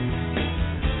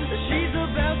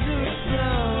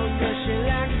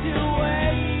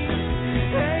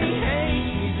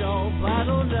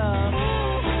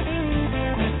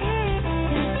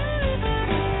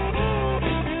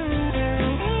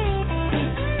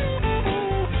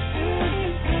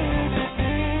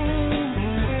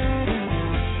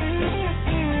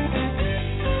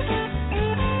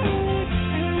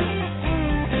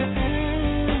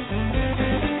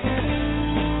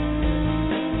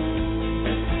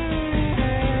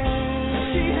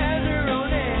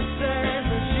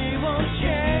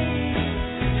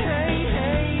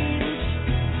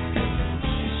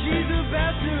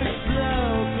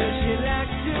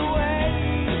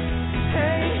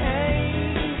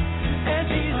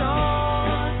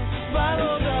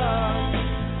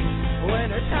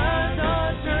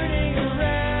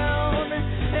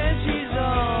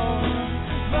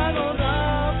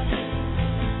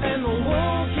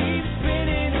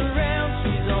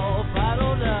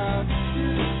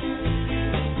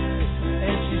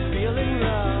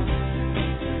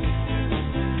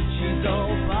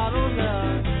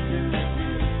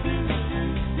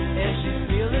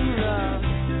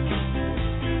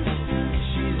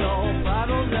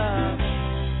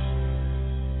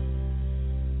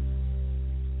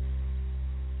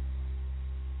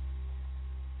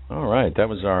 All right, that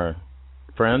was our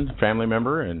friend, family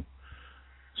member, and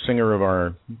singer of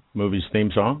our movie's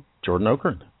theme song, Jordan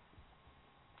Okren.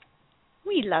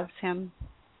 We love him.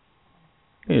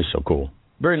 He is so cool.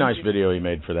 Very nice video he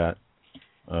made for that.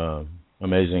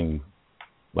 Amazing,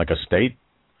 like a state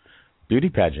beauty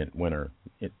pageant winner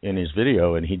in his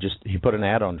video, and he put an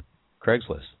ad on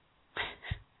Craigslist.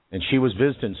 And she was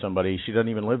visiting somebody. She doesn't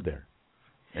even live there.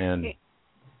 And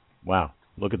wow,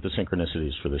 look at the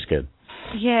synchronicities for this kid.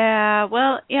 Yeah,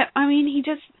 well, yeah, I mean,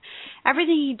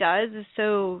 everything he does is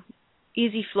so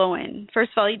easy flowing.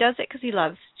 First of all, he does it because he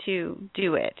loves to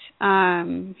do it.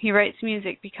 He writes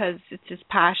music because it's his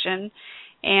passion,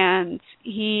 and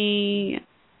his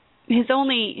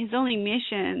only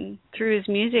mission through his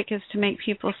music is to make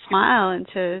people smile and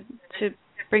to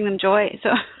bring them joy. So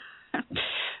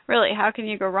really, how can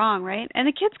you go wrong, right? And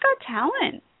the kid's got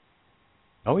talent.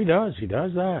 Oh, he does. He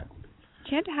does that.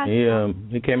 Kid has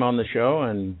talent. He came on the show,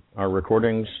 and our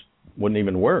recordings wouldn't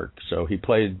even work. So he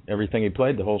played everything he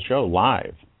played the whole show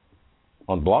live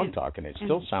on Blog Talk, and it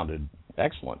still sounded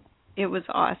excellent. It was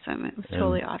awesome. It was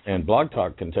totally awesome. And Blog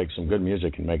Talk can take some good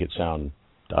music and make it sound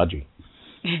dodgy.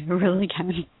 It really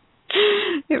can.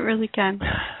 It really can.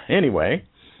 Anyway.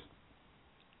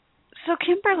 So,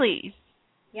 Kimberly.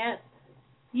 Yes.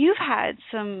 You've had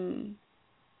some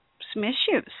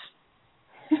issues.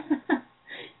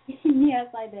 Yes,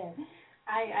 I did.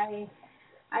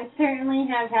 I certainly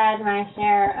have had my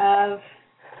share of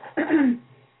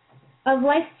of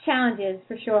life's challenges,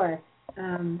 for sure.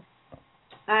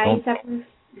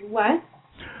 What?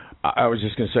 I was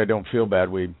just going to say, don't feel bad.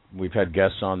 We've had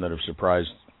guests on that have surprised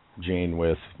Gene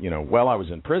with, well, I was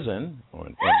in prison,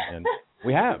 and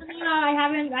we have. No, I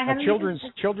haven't. A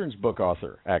children's book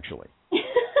author, actually.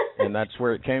 And that's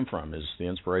where it came from. Is the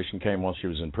inspiration came while she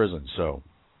was in prison. So.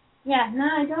 Yeah. No,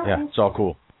 I don't. Yeah, it's all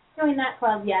cool. Join that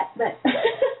club yet, but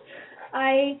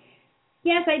I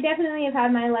definitely have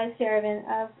had my life share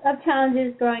of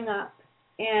challenges growing up,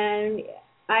 and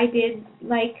I did,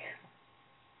 like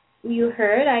you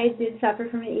heard, I did suffer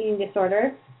from an eating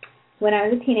disorder when I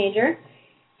was a teenager,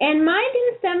 and mine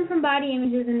didn't stem from body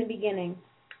images in the beginning,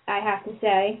 I have to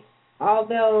say,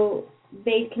 although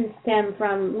they can stem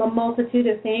from a multitude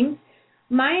of things.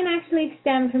 Mine actually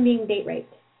stemmed from being date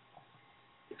raped.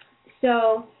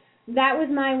 So that was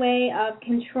my way of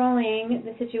controlling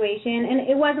the situation. And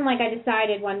it wasn't like I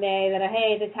decided one day that,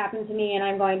 hey, this happened to me and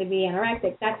I'm going to be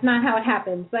anorexic. That's not how it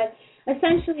happens. But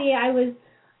essentially,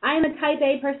 I'm a type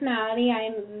A personality.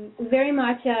 I'm very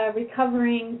much a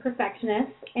recovering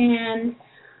perfectionist. And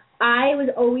I was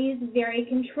always very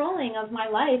controlling of my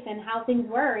life and how things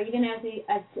were, even as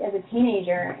a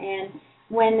teenager. And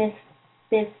when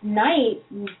this night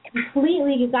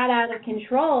completely got out of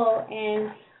control and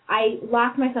I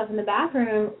locked myself in the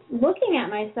bathroom looking at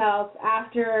myself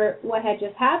after what had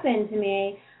just happened to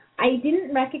me, I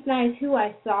didn't recognize who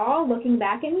I saw looking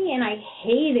back at me, and I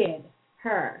hated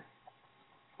her.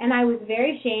 And I was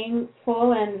very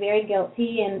shameful and very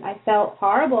guilty, and I felt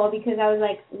horrible because I was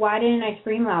like, why didn't I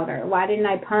scream louder? Why didn't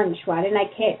I punch? Why didn't I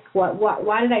kick?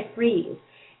 Why did I freeze?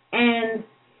 And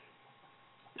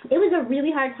it was a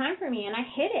really hard time for me, and I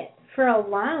hid it for a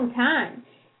long time.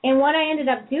 And what I ended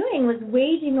up doing was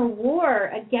waging a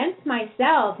war against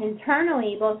myself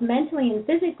internally, both mentally and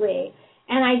physically.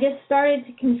 And I just started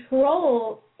to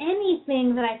control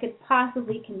anything that I could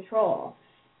possibly control.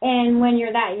 And when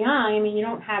you're that young, I mean, you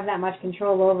don't have that much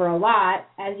control over a lot,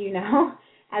 as you know,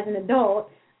 as an adult.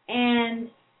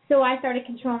 And so I started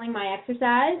controlling my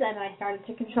exercise, and I started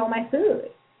to control my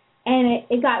food. And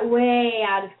it got way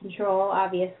out of control,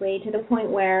 obviously, to the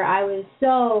point where I was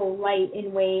so light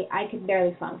in weight, I could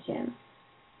barely function.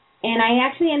 And I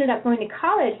actually ended up going to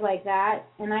college like that,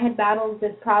 and I had battled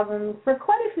this problem for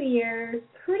quite a few years,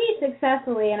 pretty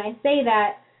successfully. And I say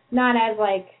that not as,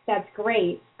 like, that's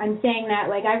great. I'm saying that,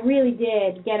 like, I really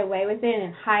did get away with it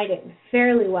and hide it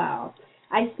fairly well.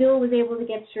 I still was able to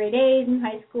get straight A's in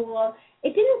high school.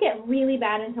 It didn't get really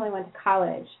bad until I went to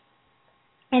college.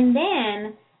 And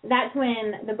then that's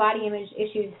when the body image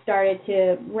issues started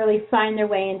to really find their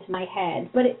way into my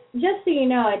head. But just so you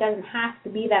know, it doesn't have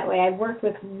to be that way. I've worked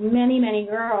with many, many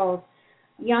girls,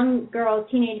 young girls,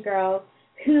 teenage girls,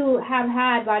 who have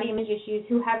had body image issues,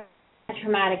 who have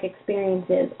traumatic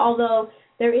experiences. Although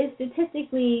there is statistics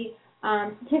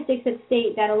that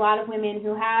state that a lot of women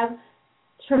who have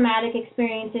traumatic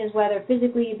experiences, whether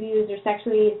physically abused or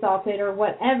sexually assaulted or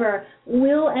whatever,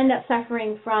 will end up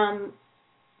suffering from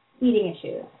eating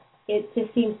issues. It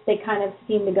just seems, they kind of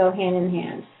seem to go hand in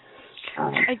hand.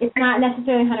 It's not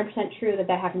necessarily 100% true that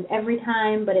happens every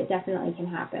time, but it definitely can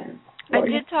happen. I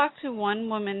did talk to one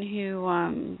woman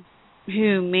who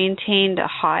who maintained a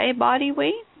high body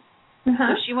weight.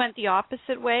 So she went the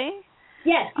opposite way.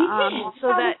 Yes, you can. So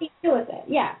that deal with it.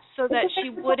 Yeah. So that she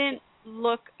wouldn't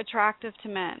look attractive to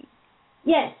men.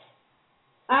 Yes.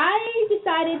 I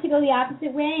decided to go the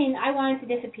opposite way, and I wanted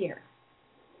to disappear.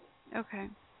 Okay.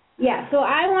 Yeah, so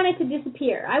I wanted to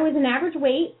disappear. I was an average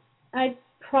weight. I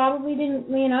probably didn't,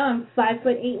 I'm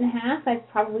 5'8.5". I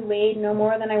probably weighed no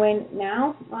more than I weigh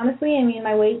now, honestly. I mean,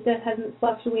 my weight just hasn't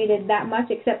fluctuated that much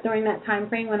except during that time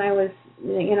frame when I was,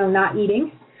 not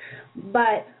eating.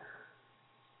 But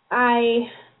I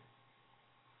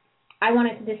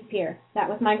wanted to disappear. That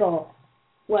was my goal.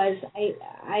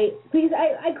 I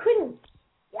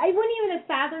wouldn't even have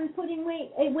fathomed putting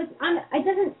weight. I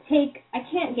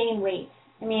can't gain weight.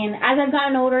 I mean, as I've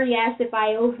gotten older, yes, if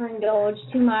I overindulge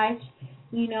too much,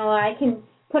 I can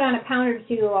put on a pound or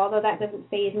two, although that doesn't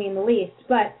faze me in the least.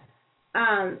 But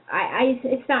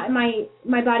it's not my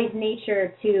body's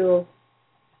nature to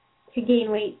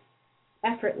gain weight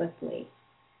effortlessly.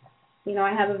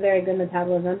 I have a very good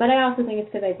metabolism, but I also think it's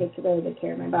because I take really good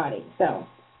care of my body. So.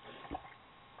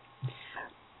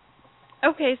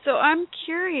 Okay, so I'm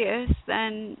curious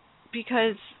then,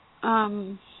 because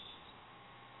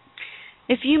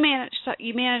if you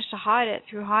managed to hide it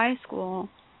through high school,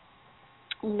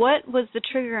 what was the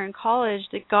trigger in college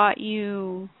that got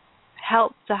you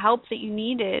the help that you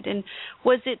needed? And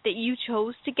was it that you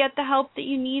chose to get the help that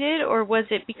you needed, or was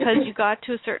it because you got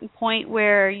to a certain point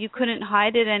where you couldn't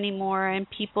hide it anymore and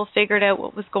people figured out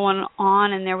what was going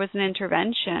on and there was an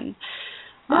intervention?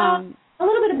 Well, a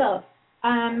little bit of both.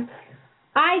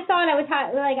 I thought I was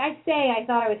I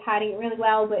thought I was hiding it really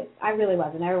well, but I really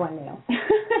wasn't. Everyone knew.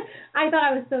 I thought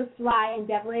I was so sly and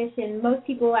devilish, and most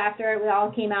people, after it all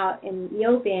came out in the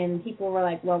open, people were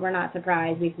like, well, we're not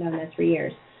surprised. We've known this for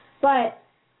years. But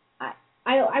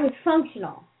I was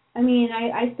functional. I mean,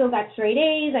 I still got straight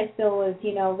A's. I still was,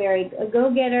 very a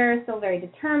go-getter, still very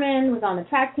determined, was on the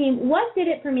track team. What did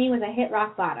it for me was I hit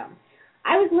rock bottom.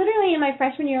 I was literally in my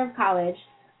freshman year of college.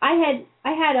 I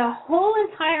had a whole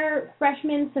entire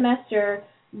freshman semester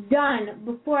done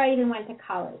before I even went to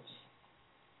college.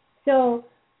 So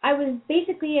I was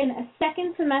basically a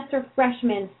second semester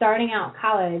freshman starting out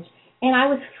college, and I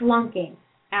was flunking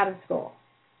out of school.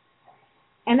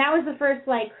 And that was the first,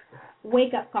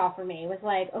 wake-up call for me. It was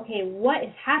like, okay, what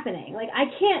is happening? I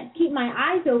can't keep my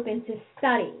eyes open to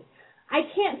study. I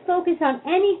can't focus on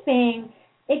anything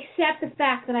except the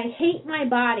fact that I hate my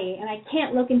body and I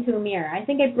can't look into a mirror. I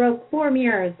think I broke 4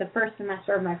 mirrors the first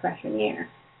semester of my freshman year.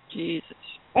 Jesus.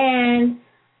 And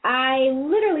I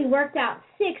literally worked out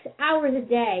 6 hours a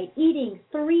day, eating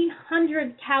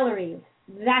 300 calories.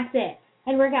 That's it.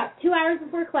 I'd work out 2 hours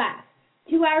before class,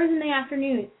 2 hours in the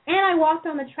afternoon, and I walked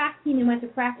on the track team and went to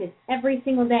practice every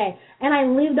single day, and I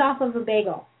lived off of a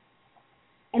bagel.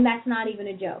 And that's not even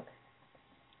a joke.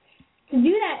 To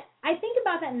do that, I think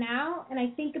about that now, and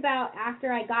I think about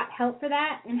after I got help for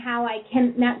that and how I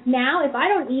can now if I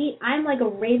don't eat, I'm like a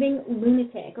raving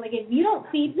lunatic. If you don't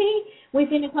feed me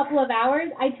within a couple of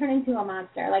hours, I turn into a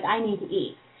monster. I need to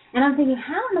eat. And I'm thinking,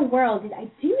 how in the world did I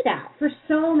do that for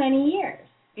so many years?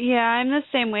 Yeah, I'm the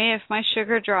same way. If my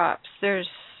sugar drops, there's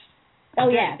a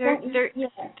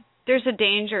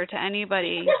danger to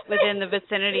anybody within the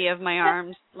vicinity of my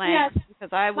arm's length, because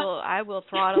I will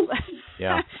throttle them.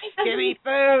 Yeah. Give me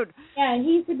food. Yeah, he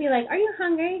used to be like, are you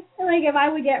hungry? If I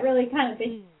would get really kind of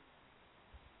busy.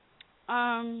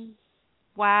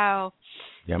 Wow.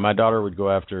 Yeah, my daughter would go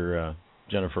after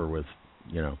Jennifer with,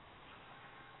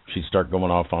 she'd start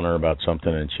going off on her about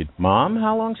something, and she'd, Mom,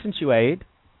 how long since you ate?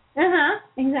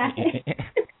 Exactly.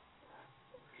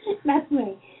 That's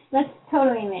me. That's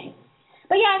totally me.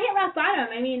 But yeah, I hit rock bottom.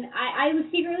 I mean, I was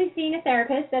secretly seeing a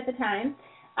therapist at the time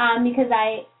because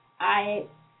I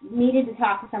needed to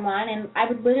talk to someone, and I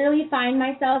would literally find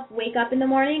myself wake up in the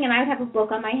morning, and I would have a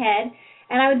book on my head,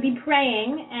 and I would be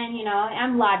praying, and,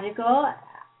 I'm logical.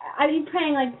 I'd be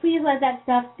praying, please let that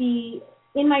stuff be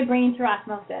in my brain through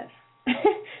osmosis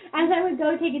as I would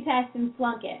go take a test and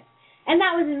flunk it. And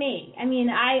that wasn't me. I mean,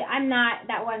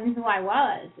 that wasn't who I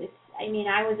was.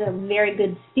 I was a very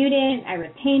good student. I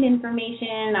retained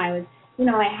information. I was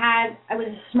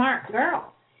a smart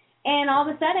girl. And all of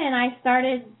a sudden, I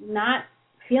started not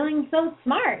feeling so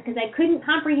smart because I couldn't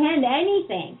comprehend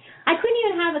anything. I couldn't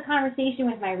even have a conversation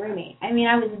with my roommate. I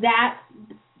was that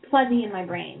fuzzy in my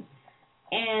brain.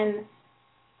 And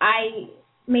I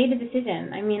made a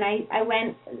decision. I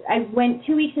went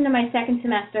 2 weeks into my second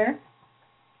semester.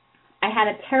 I had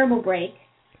a terrible break.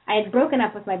 I had broken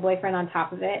up with my boyfriend on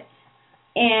top of it.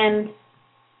 And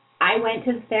I went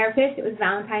to the therapist. It was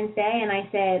Valentine's Day, and I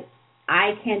said,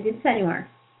 I can't do this anymore.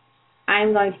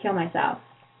 I'm going to kill myself.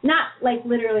 not like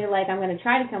literally like I'm going to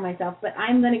try to kill myself, but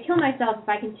I'm going to kill myself if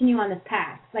I continue on this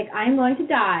path. Like, I'm going to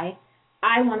die.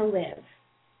 I want to live.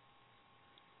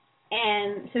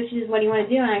 And so she says, what do you want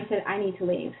to do? And I said, I need to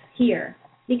leave here.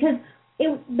 Because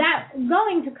that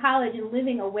going to college and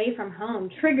living away from home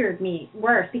triggered me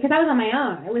worse because I was on my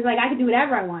own. It was like I could do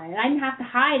whatever I wanted. I didn't have to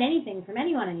hide anything from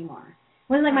anyone anymore. It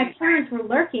wasn't like my parents were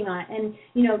lurking on and,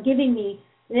 you know, giving me,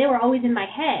 they were always in my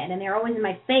head and they were always in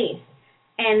my face.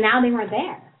 And now they weren't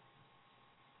there.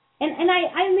 And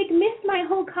I like missed my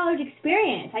whole college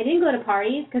experience. I didn't go to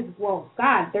parties because, well,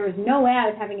 God, there was no way I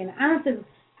was having an ounce of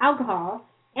alcohol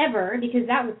ever because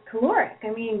that was caloric.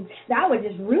 I mean, that would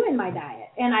just ruin my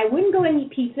diet. And I wouldn't go and eat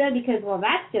pizza because, well,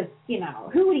 that's just, you know,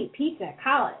 who would eat pizza at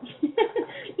college? You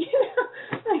know,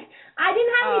 like, I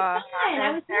didn't have any fun. I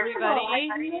was miserable.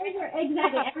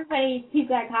 Exactly. Everybody eats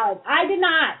pizza at college. I did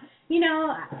not. You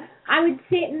know, I would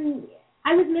sit and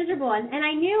I was miserable. And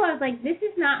I knew, I was like, this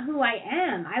is not who I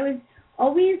am. I was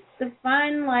always the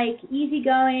fun, like,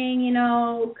 easygoing, you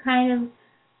know, kind of,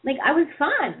 like, I was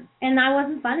fun, and I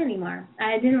wasn't fun anymore.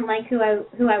 I didn't like who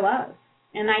I was,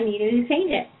 and I needed to change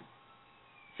it.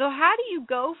 So how do you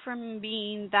go from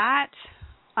being that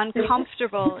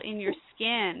uncomfortable in your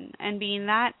skin and being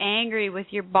that angry with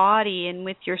your body and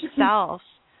with yourself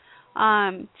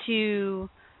to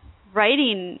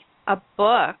writing a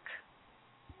book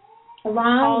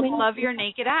called Love Your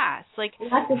Naked Ass? Like,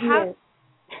 lots of years.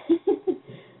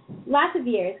 Lots of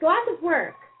years. Lots of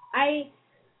work.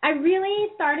 I really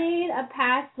started a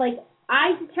path, like,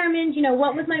 I determined, you know,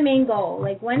 what was my main goal.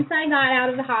 Like, once I got out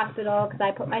of the hospital, because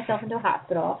I put myself into a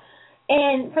hospital,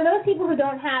 and for those people who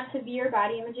don't have severe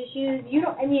body image issues,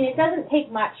 it doesn't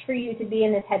take much for you to be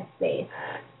in this headspace.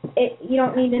 You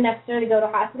don't need to necessarily go to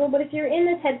hospital, but if you're in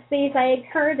this headspace, I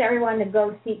encourage everyone to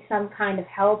go seek some kind of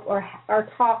help or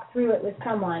talk through it with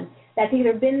someone that's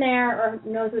either been there or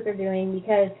knows what they're doing,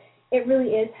 because it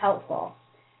really is helpful.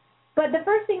 But the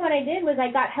first thing what I did was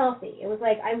I got healthy. It was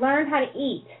like I learned how to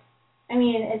eat. I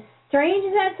mean, as strange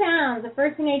as that sounds, the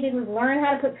first thing I did was learn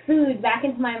how to put food back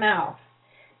into my mouth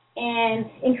and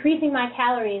increasing my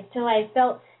calories till I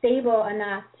felt stable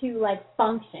enough to, like,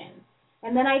 function.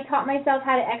 And then I taught myself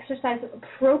how to exercise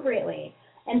appropriately.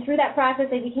 And through that process,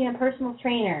 I became a personal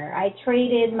trainer. I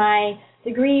traded my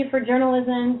degree for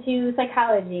journalism to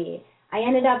psychology. I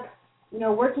ended up, you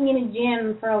know, working in a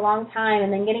gym for a long time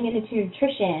and then getting into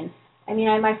nutrition. I mean,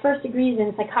 my first degree is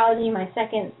in psychology. My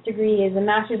second degree is a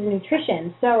master's in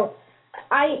nutrition. So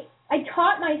I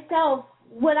taught myself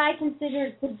what I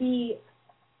considered to be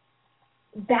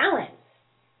balance.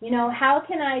 You know, how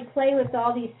can I play with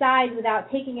all these sides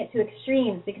without taking it to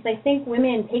extremes? Because I think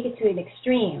women take it to an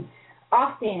extreme.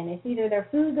 Often, it's either their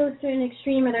food goes to an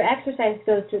extreme or their exercise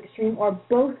goes to extreme, or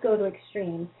both go to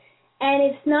extremes. And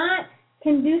it's not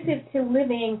conducive to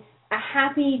living a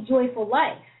happy, joyful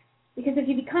life. Because if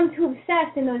you become too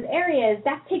obsessed in those areas,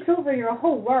 that takes over your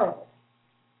whole world.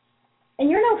 And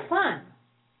you're no fun.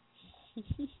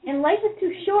 And life is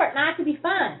too short not to be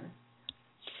fun.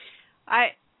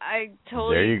 I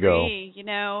totally there you agree. Go. You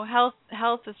know,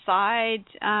 health aside,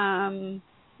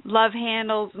 love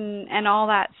handles and all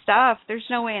that stuff, there's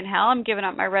no way in hell I'm giving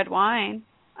up my red wine.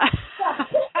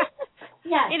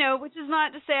 Yeah. You know, which is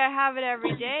not to say I have it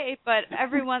every day, but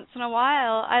every once in a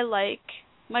while I like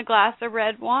my glass of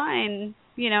red wine,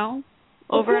 you know,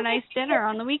 over a nice dinner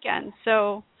on the weekend.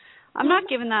 So I'm not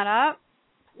giving that up.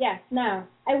 Yes, no.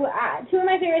 Two of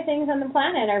my favorite things on the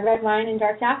planet are red wine and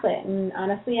dark chocolate, and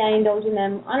honestly, I indulge in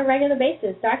them on a regular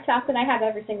basis. Dark chocolate I have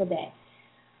every single day.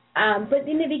 But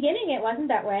in the beginning, it wasn't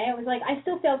that way. It was like I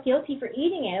still felt guilty for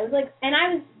eating it. It was like,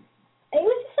 it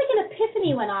was just like an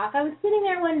epiphany went off. I was sitting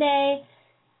there one day,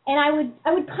 and I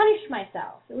would punish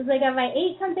myself. It was like if I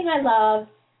ate something I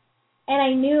loved, and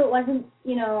I knew it wasn't,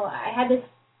 you know,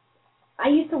 I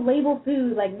used to label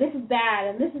food like this is bad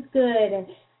and this is good, and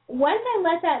once I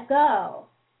let that go,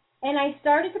 and I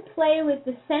started to play with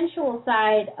the sensual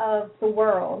side of the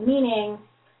world, meaning,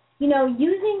 you know,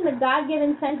 using the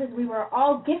God-given senses we were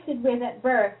all gifted with at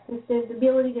birth, with the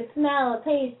ability to smell,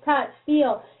 taste, touch,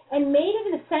 feel, and made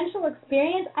it an essential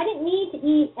experience. I didn't need to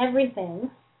eat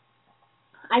everything.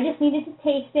 I just needed to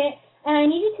taste it, and I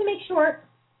needed to make sure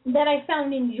that I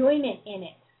found enjoyment in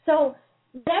it. So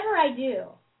whatever I do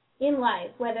in life,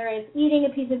 whether it's eating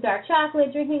a piece of dark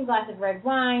chocolate, drinking a glass of red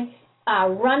wine,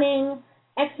 running,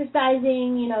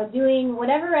 exercising, you know, doing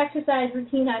whatever exercise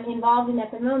routine I'm involved in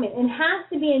at the moment, it has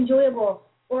to be enjoyable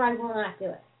or I will not do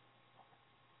it.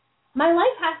 My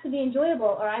life has to be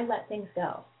enjoyable or I let things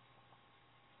go.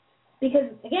 Because,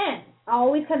 again, I'll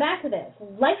always come back to this.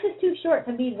 Life is too short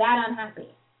to be that unhappy.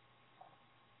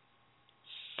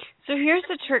 So here's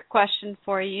a trick question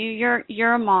for you.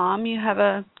 You're a mom. You have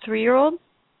a 3-year-old?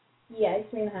 Yeah,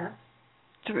 he's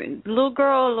 3.5. Little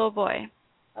girl or little boy?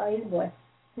 Oh, he's a boy.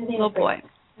 His name Little is Grace.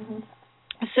 boy. Mm-hmm.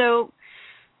 So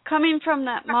coming from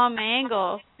that mom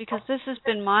angle, because this has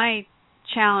been my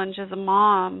challenge as a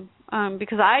mom,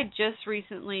 because I just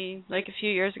recently, like a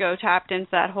few years ago, tapped into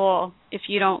that whole if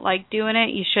you don't like doing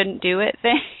it, you shouldn't do it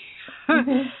thing.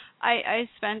 Mm-hmm. I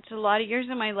spent a lot of years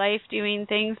of my life doing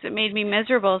things that made me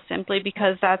miserable simply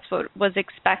because that's what was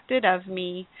expected of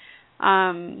me,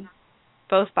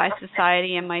 both by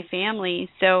society and my family.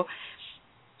 So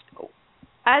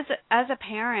as a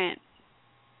parent,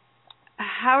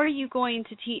 how are you going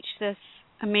to teach this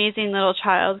amazing little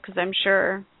child, because I'm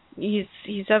sure he's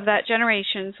of that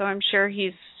generation, so I'm sure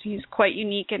he's quite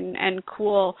unique and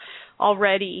cool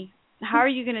already. How are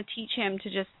you going to teach him to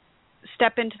just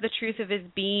step into the truth of his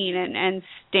being and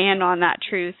stand on that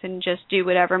truth and just do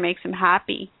whatever makes him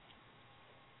happy?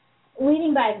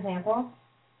 Leading by example.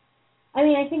 I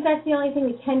mean, I think that's the only thing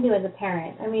we can do as a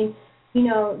parent. I mean, you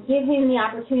know, give him the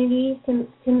opportunity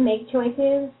to make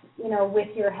choices, you know,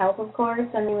 with your help, of course.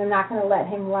 I mean, we're not going to let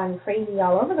him run crazy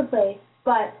all over the place,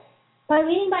 but by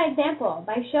leading by example,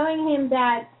 by showing him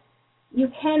that you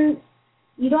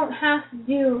don't have to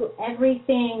do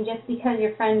everything just because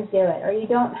your friends do it, or you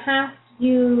don't have to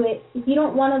do it if you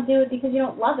don't want to do it because you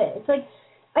don't love it. It's like,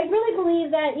 I really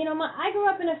believe that, you know, I grew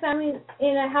up in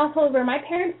a household where my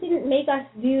parents didn't make us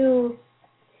do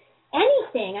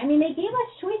anything. I mean, they gave us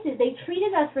choices. They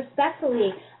treated us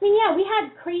respectfully. I mean, yeah, we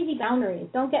had crazy boundaries.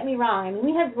 Don't get me wrong. I mean,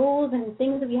 we had rules and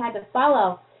things that we had to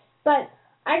follow. But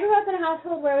I grew up in a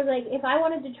household where it was like, if I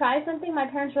wanted to try something, my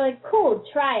parents were like, cool,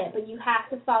 try it, but you have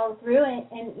to follow through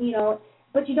and you know,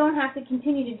 but you don't have to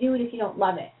continue to do it if you don't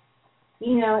love it.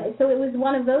 You know, so it was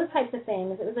one of those types of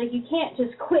things. It was like, you can't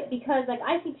just quit because, like,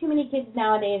 I see too many kids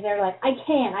nowadays, they're like, I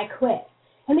quit.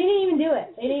 And they didn't even do it.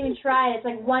 They didn't even try it. It's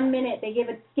like 1 minute, they give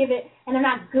it, and they're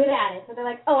not good at it. So they're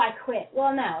like, oh, I quit.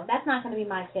 Well, no, that's not going to be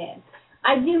my kid.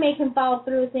 I do make him follow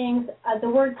through with things. The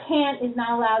word can't is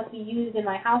not allowed to be used in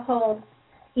my household.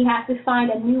 He has to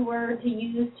find a new word to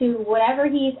use to whatever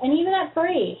and even at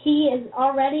 3, he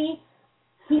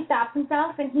stops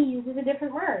himself and he uses a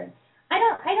different word. I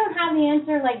don't have the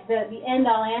answer, like the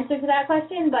end-all answer to that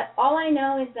question, but all I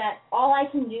know is that all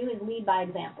I can do is lead by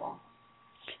example.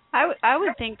 I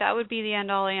would think that would be the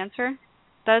end-all answer.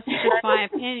 That's just my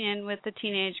opinion with the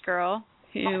teenage girl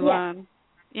who,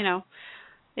 you know,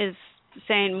 is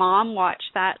saying, Mom, watch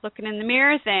that looking in the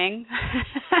mirror thing.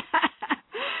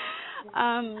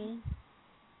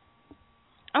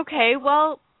 Okay,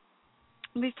 well,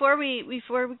 before we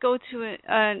go to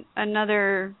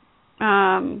another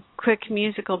quick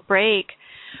musical break,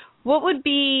 what would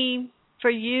be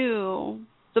for you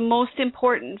the most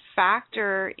important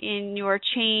factor in your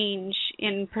change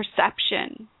in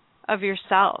perception of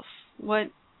yourself?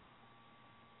 What?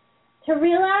 To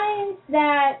realize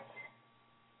that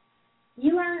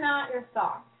you are not your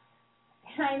thoughts.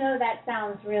 And I know that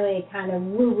sounds really kind of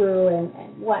woo-woo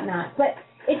and whatnot, but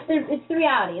it's the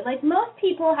reality. Like, most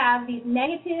people have these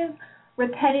negative,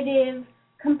 repetitive,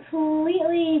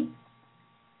 completely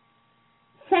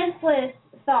senseless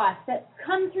thoughts that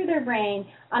come through their brain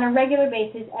on a regular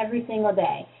basis every single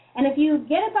day. And if you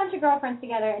get a bunch of girlfriends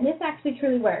together, and this actually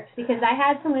truly works, because I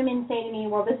had some women say to me,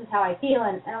 well, this is how I feel,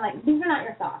 and I'm like, these are not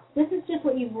your thoughts. This is just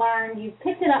what you've learned. You've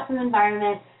picked it up from the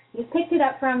environment. You've picked it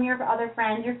up from your other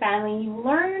friends, your family. You've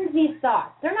learned these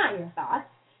thoughts. They're not your thoughts.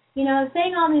 You know,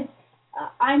 saying all this,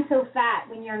 I'm so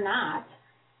fat when you're not,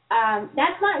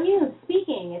 that's not you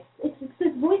speaking. It's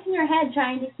this voice in your head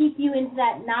trying to keep you into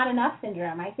that not enough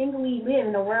syndrome. I think we live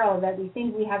in a world that we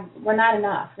think we're not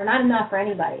enough. We're not enough for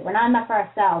anybody. We're not enough for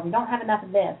ourselves. We don't have enough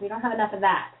of this. We don't have enough of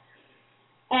that.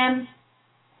 And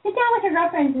sit down with your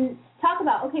girlfriends and talk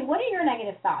about, okay, what are your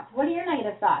negative thoughts? What are your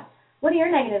negative thoughts? What are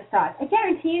your negative thoughts? I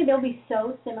guarantee you they'll be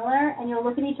so similar, and you'll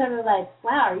look at each other like,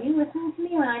 wow, are you listening to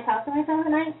me when I talk to myself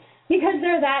at night? Because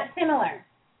they're that similar.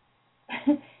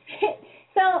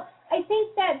 So I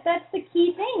think that's the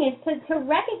key thing, is to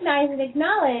recognize and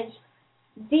acknowledge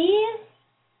these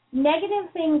negative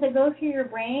things that go through your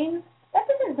brain. That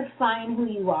doesn't define who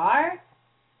you are.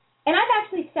 And I've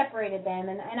actually separated them,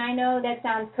 and I know that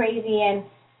sounds crazy, and,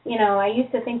 you know, I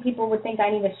used to think people would think I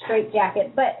need a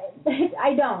straitjacket, but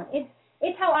I don't.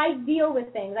 It's how I deal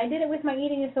with things. I did it with my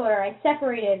eating disorder. I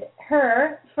separated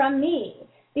her from me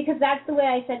because that's the way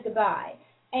I said goodbye.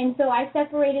 And so I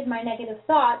separated my negative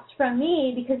thoughts from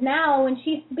me, because now when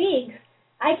she speaks,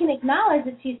 I can acknowledge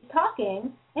that she's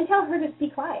talking and tell her to be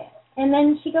quiet. And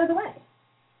then she goes away.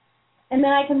 And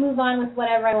then I can move on with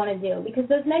whatever I want to do, because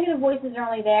those negative voices are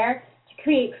only there to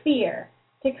create fear.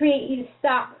 to create you to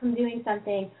stop from doing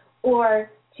something or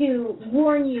to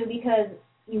warn you because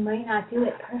you might not do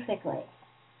it perfectly.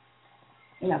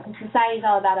 You know, because society's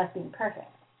all about us being perfect.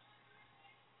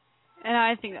 And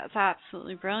I think that's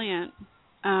absolutely brilliant.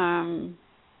 And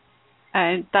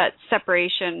that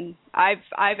separation, I've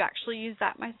actually used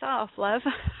that myself, love.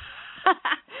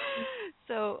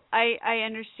 So I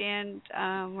understand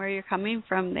where you're coming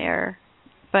from there,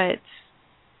 but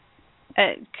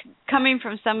coming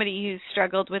from somebody who's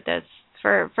struggled with this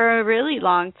for a really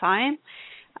long time,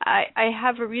 I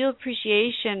have a real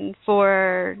appreciation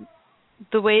for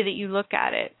the way that you look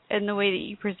at it and the way that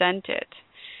you present it.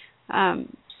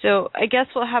 So I guess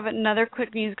we'll have another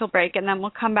quick musical break, and then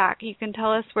we'll come back. You can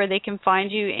tell us where they can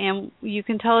find you, and you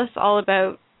can tell us all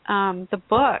about the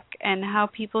book and how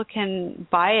people can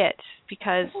buy it,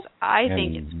 because I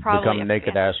think it's probably become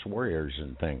naked-ass warriors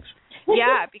and things.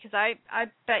 Yeah, because I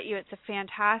bet you it's a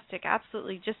fantastic,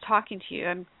 absolutely, just talking to you,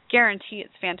 I guarantee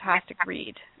it's a fantastic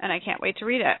read, and I can't wait to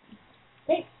read it.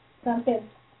 Thanks. Sounds good.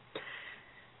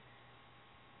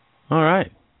 All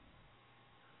right.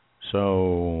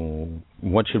 So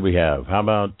what should we have? How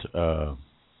about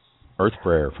Earth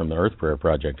Prayer from the Earth Prayer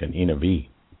Project and Ina V?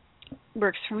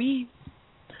 Works for me.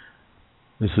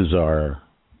 This is our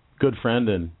good friend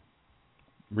and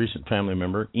recent family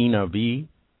member, Ina V.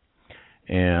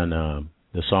 And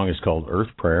the song is called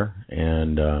Earth Prayer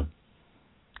and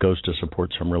goes to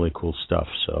support some really cool stuff.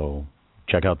 So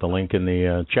check out the link in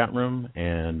the chat room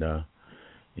and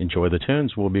enjoy the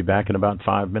tunes. We'll be back in about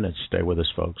 5 minutes. Stay with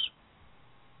us, folks.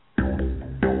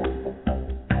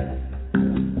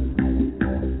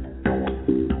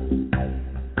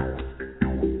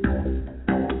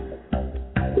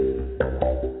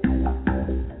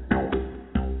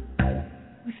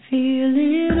 Feel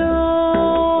it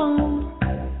all.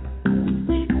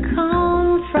 We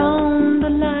come from the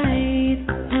light,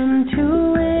 and to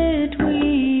it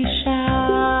we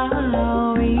shall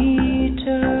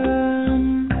return.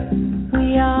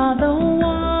 We are the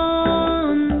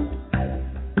one,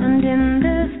 and in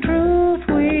this truth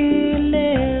we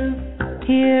live,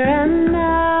 here and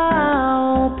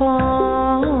now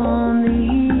upon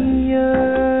the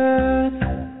earth.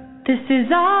 This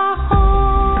is our home.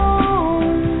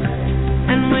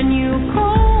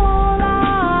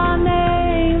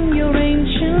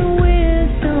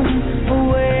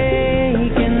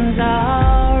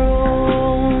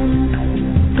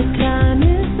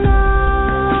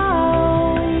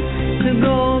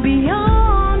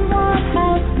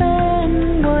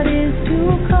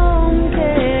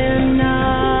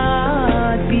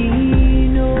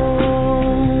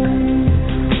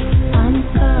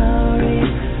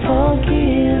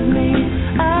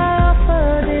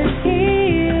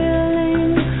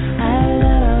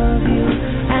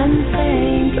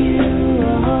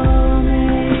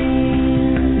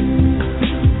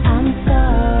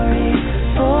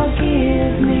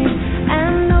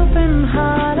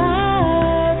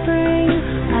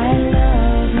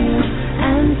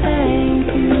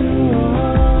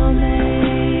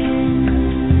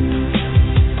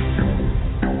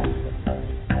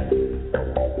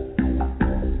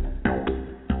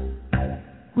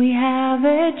 We have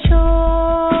a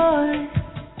choice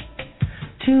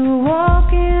to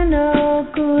walk in a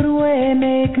good way,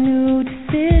 make new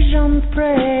decisions,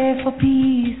 pray for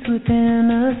peace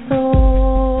within us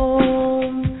all.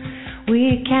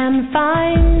 We can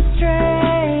find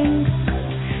strength,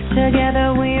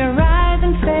 together we rise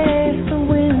and face the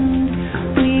wind.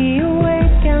 We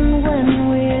awaken when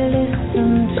we listen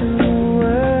to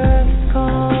Earth's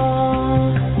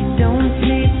call. Don't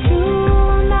sleep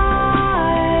tonight,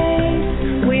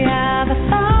 we have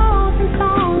 1,000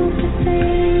 songs to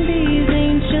sing. These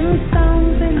ancient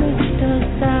songs, they lift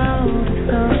us out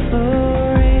of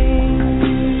suffering.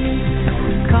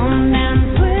 Come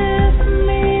dance with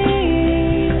me,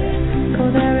 for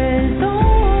there is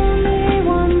only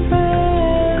one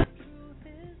prayer.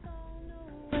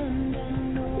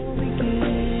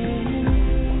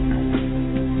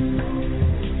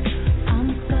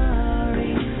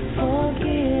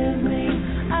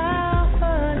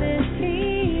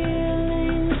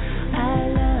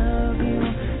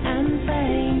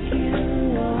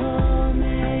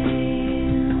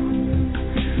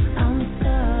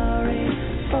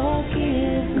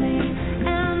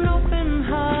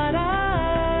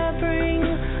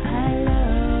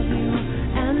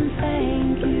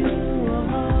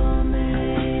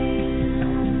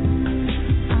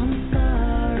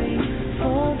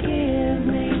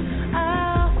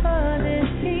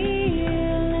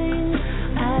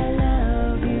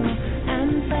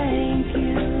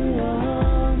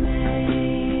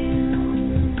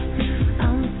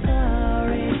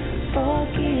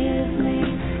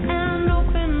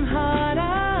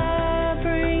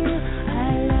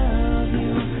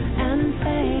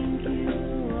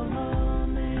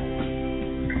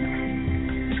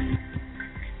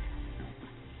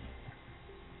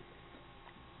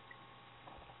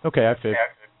 Okay, I fixed.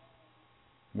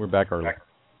 We're back early.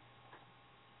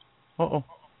 Uh-oh.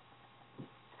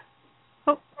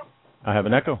 Oh. I have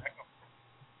an echo.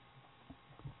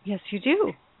 Yes, you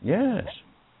do. Yes.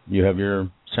 You have your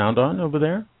sound on over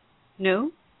there?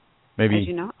 No. Maybe. I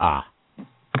do not.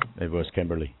 Maybe it was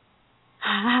Kimberly.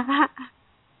 I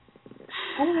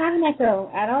don't have an echo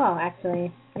at all,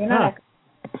 actually. You're not echo.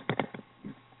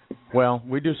 Well,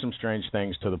 we do some strange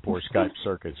things to the poor Skype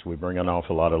circuits. We bring an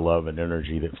awful lot of love and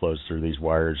energy that flows through these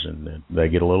wires, and they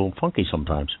get a little funky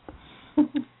sometimes.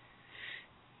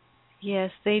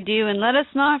 Yes, they do. And let us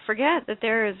not forget that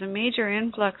there is a major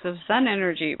influx of sun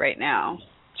energy right now.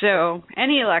 So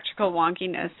any electrical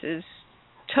wonkiness is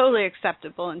totally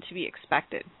acceptable and to be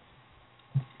expected.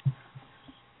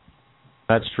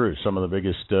 That's true. Some of the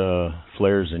biggest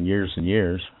flares in years and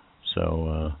years.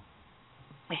 So,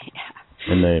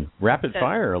 and they rapid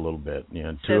fire a little bit. You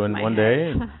know, 2 in one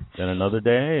day, and then another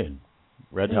day, and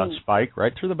red hot spike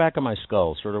right through the back of my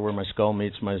skull, sort of where my skull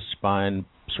meets my spine,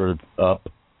 sort of up.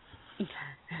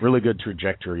 Really good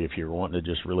trajectory if you're wanting to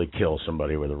just really kill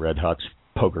somebody with a red hot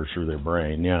poker through their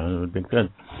brain. Yeah, it would be good.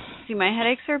 See, my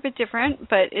headaches are a bit different,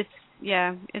 but it's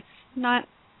not.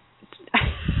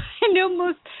 I don't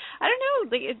know,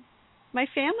 like my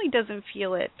family doesn't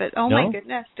feel it, but my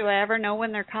goodness, do I ever know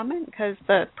when they're coming? Because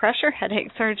the pressure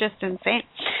headaches are just insane.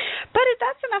 But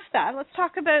that's enough of that. Let's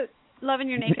talk about loving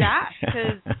your naked ass,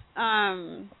 because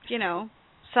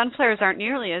sun flares aren't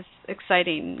nearly as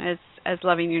exciting as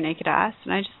loving your naked ass,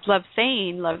 and I just love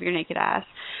saying love your naked ass.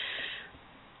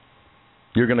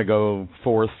 You're going to go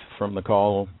forth from the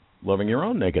call loving your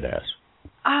own naked ass.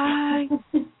 I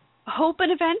hoping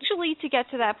eventually to get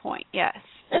to that point, yes.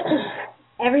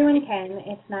 Everyone can.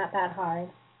 It's not that hard.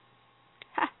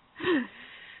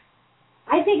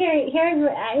 I figure here's,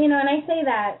 and I say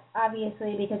that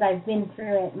obviously because I've been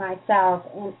through it myself,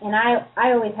 and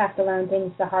I always have to learn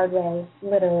things the hard way,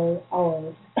 literally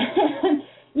always.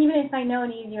 Even if I know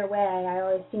an easier way, I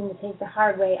always seem to take the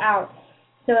hard way out.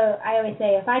 So I always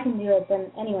say, if I can do it,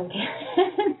 then anyone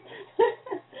can.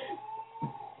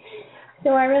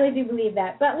 So I really do believe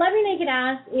that. But Love Your Naked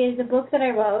Ass is a book that I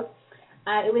wrote.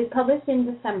 It was published in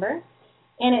December,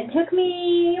 and it took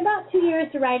me about 2 years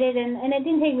to write it, and it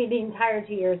didn't take me the entire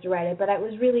 2 years to write it, but it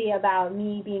was really about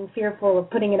me being fearful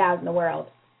of putting it out in the world,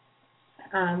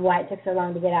 why it took so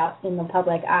long to get out in the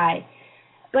public eye.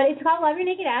 But it's called Love Your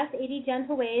Naked Ass, 80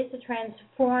 Gentle Ways to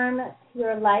Transform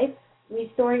Your Life,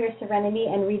 Restore Your Serenity,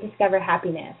 and Rediscover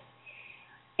Happiness.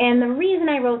 And the reason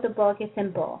I wrote the book is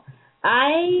simple.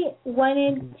 I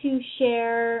wanted to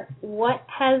share what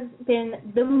has been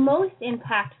the most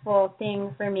impactful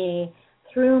thing for me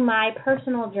through my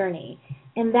personal journey.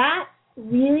 And that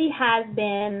really has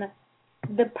been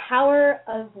the power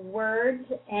of words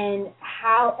and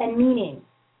meaning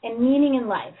in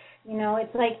life.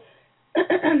 It's like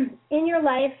in your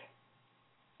life,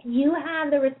 you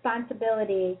have the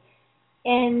responsibility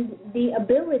and the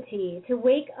ability to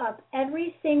wake up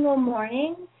every single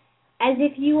morning as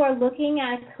if you are looking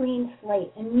at a clean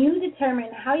slate, and you determine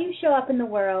how you show up in the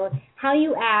world, how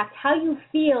you act, how you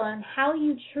feel, and how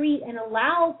you treat and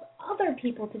allow other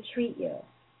people to treat you.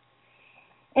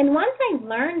 And once I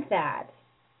learned that,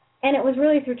 and it was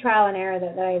really through trial and error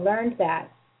that I learned that,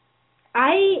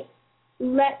 I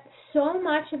let so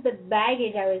much of the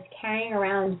baggage I was carrying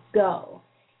around go.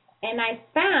 And I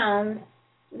found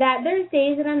that there's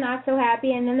days that I'm not so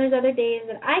happy, and then there's other days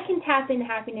that I can tap into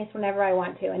happiness whenever I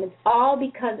want to, and it's all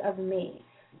because of me.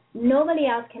 Nobody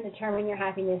else can determine your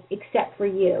happiness except for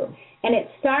you. And it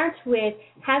starts with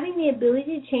having the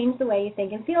ability to change the way you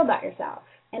think and feel about yourself,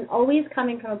 and always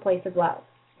coming from a place of love.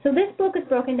 So this book is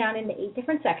broken down into 8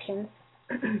 different sections,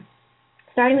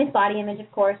 starting with body image, of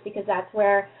course, because that's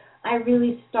where I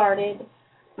really started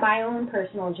my own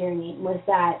personal journey, was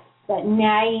that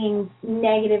nagging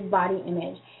negative body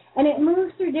image. And it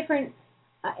moves through different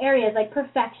areas like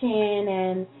perfection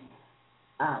and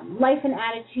life and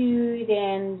attitude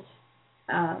and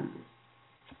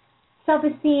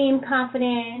self-esteem,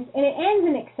 confidence, and it ends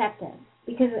in acceptance.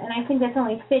 And I think that's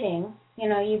only fitting.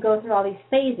 You go through all these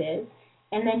phases,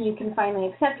 and then you can finally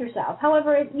accept yourself.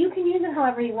 However, you can use it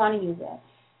however you want to use it.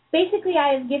 Basically,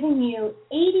 I have given you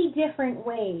 80 different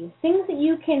ways, things that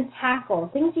you can tackle,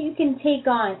 things that you can take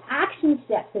on, action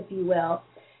steps, if you will,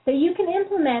 that you can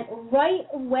implement right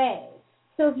away.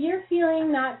 So if you're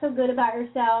feeling not so good about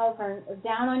yourself or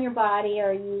down on your body,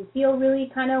 or you feel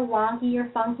really kind of wonky or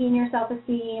funky in your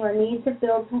self-esteem or need to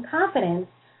build some confidence,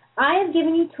 I have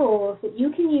given you tools that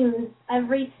you can use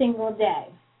every single day.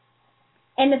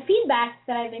 And the feedback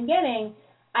that I've been getting,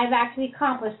 I've actually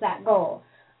accomplished that goal.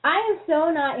 I am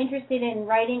so not interested in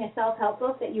writing a self-help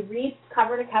book that you read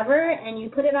cover to cover and you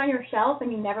put it on your shelf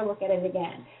and you never look at it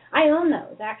again. I own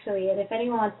those, actually, and if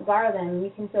anyone wants to borrow them,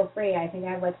 you can feel free. I think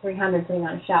I have like 300 sitting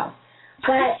on a shelf.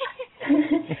 But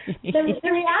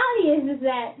the reality is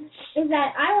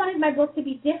that I wanted my book to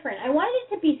be different. I wanted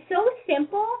it to be so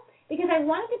simple because I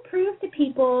wanted to prove to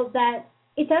people that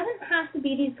it doesn't have to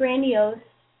be these grandiose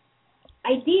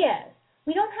ideas.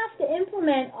 We don't have to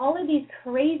implement all of these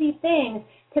crazy things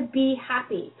to be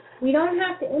happy. We don't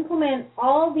have to implement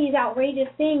all these outrageous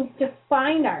things to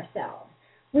find ourselves.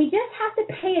 We just have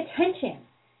to pay attention.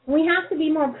 We have to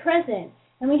be more present,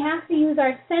 and we have to use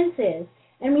our senses,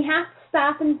 and we have to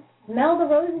stop and smell the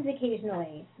roses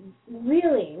occasionally.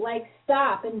 Really, like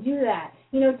stop and do that.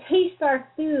 You know, taste our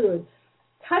food,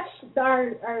 touch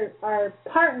our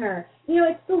partner. You know,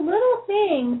 it's the little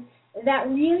things that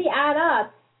really add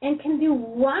up and can do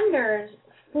wonders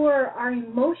for our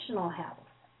emotional health.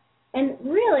 And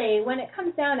really, when it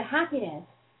comes down to happiness,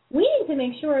 we need to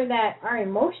make sure that our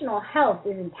emotional health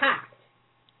is intact,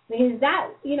 because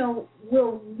that, you know,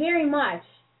 will very much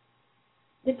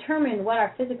determine what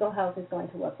our physical health is going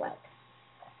to look like.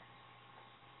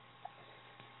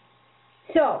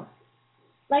 So,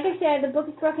 like I said, the book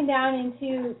is broken down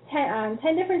into 10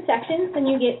 different sections, and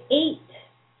you get 8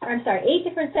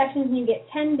 different sections, and you get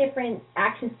 10 different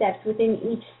action steps within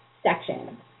each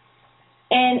section.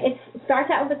 And it starts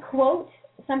out with a quote,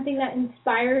 something that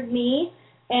inspired me.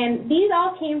 And these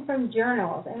all came from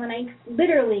journals. And when I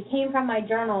literally came from my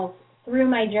journals through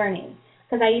my journey,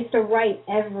 because I used to write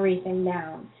everything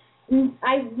down,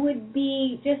 I would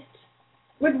read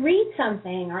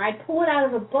something, or I'd pull it out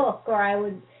of a book, or I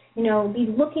would, you know, be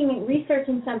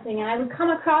researching something, and I would come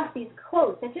across these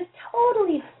quotes that just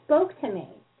totally spoke to me.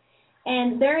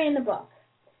 And they're in the book.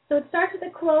 So it starts with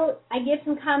a quote, I give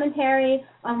some commentary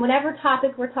on whatever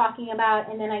topic we're talking about,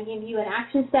 and then I give you an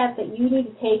action step that you need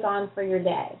to take on for your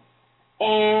day.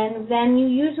 And then you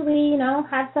usually, you know,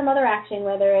 have some other action,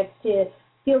 whether it's to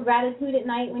feel gratitude at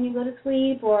night when you go to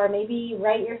sleep, or maybe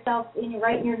write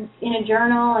in a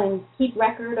journal and keep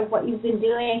record of what you've been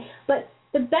doing. But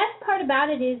the best part about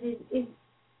it is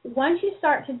once you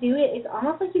start to do it, it's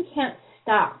almost like you can't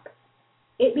stop.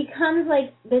 It becomes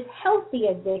like this healthy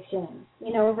addiction,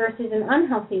 you know, versus an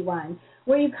unhealthy one,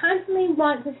 where you constantly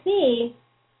want to see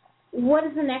what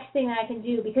is the next thing that I can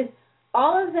do, because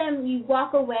all of them you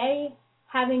walk away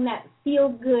having that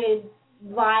feel-good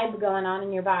vibe going on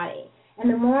in your body. And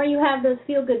the more you have those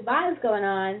feel-good vibes going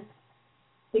on,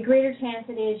 the greater chance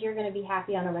it is you're going to be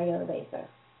happy on a regular basis.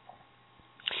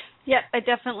 Yep, I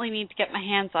definitely need to get my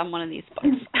hands on one of these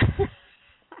books.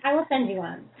 I will send you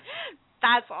one.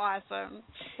 That's awesome.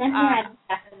 Send me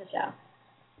after the show.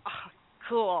 Oh,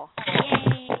 cool.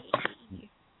 Yay.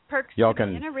 Perks y'all of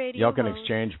can being a radio y'all can host.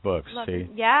 exchange books. Love see? it.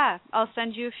 Yeah, I'll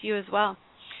send you a few as well.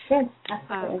 Good.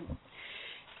 Absolutely.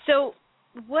 So,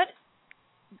 what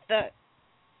the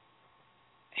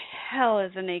hell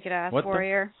is a naked ass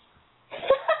warrior?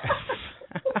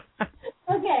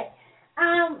 Okay.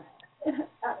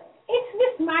 It's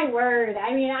just my word.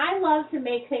 I mean, I love to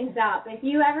make things up. If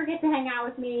you ever get to hang out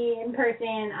with me in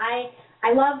person,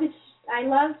 I love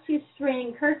to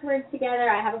string curse words together.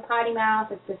 I have a potty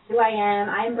mouth. It's just who I am.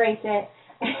 I embrace it.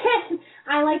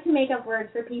 I like to make up words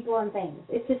for people and things.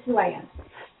 It's just who I am.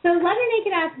 So Leather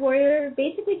Naked Ass Warrior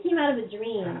basically came out of a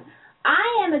dream.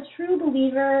 I am a true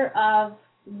believer of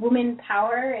woman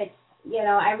power. It's, you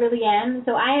know, I really am.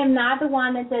 So I am not the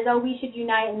one that says, oh, we should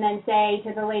unite, and then say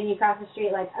to the lady across the street,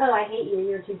 like, oh, I hate you,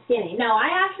 you're too skinny. No, I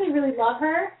actually really love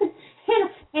her.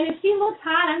 And if she looks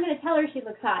hot, I'm going to tell her she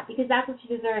looks hot, because that's what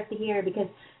she deserves to hear, because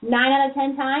 9 out of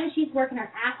 10 times she's working her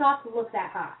ass off to look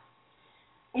that hot.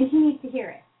 And she needs to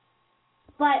hear it.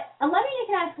 But a Leather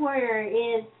Naked Ass Warrior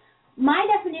is my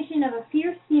definition of a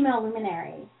fierce female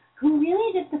luminary who really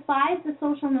just defies the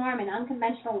social norm in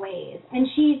unconventional ways. And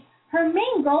her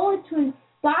main goal is to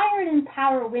inspire and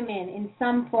empower women in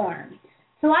some form.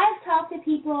 So I've talked to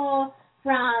people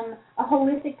from a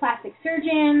holistic plastic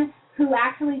surgeon who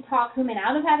actually talks women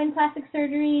out of having plastic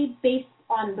surgery based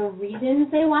on the reasons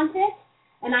they want it.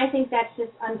 And I think that's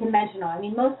just unconventional. I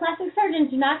mean, most plastic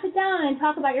surgeons do not sit down and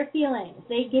talk about your feelings.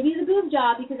 They give you the boob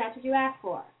job because that's what you ask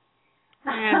for.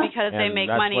 Yeah, because they make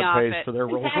money off it. And that's what pays for their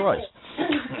Rolls Royce.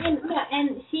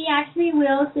 And she actually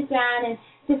will sit down and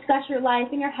discuss your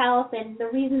life and your health and the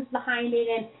reasons behind it,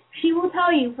 and she will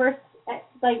tell you first,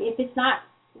 like, if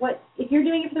you're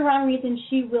doing it for the wrong reason,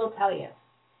 she will tell you.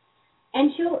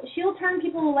 And she'll turn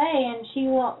people away, and she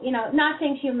will, you know, not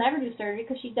saying she'll never do surgery,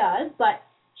 because she does, but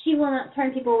she will not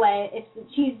turn people away if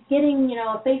she's getting, you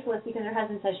know, a facelift because her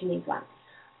husband says she needs one.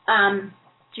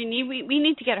 Jeannie, we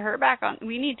need to get her back on.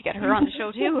 We need to get her on the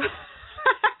show too.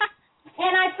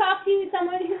 And I talked to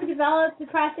someone who developed a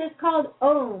process called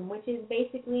OM, which is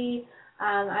basically,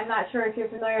 I'm not sure if you're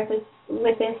familiar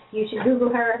with this. You should Google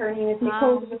her. Her name is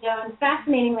Nicole Jones.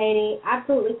 Fascinating lady,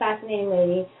 absolutely fascinating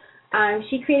lady.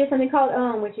 She created something called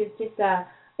OM, which is just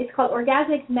it's called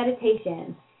orgasmic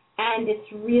meditation, and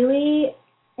it's really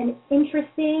an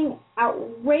interesting,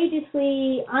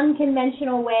 outrageously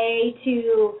unconventional way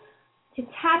to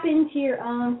tap into your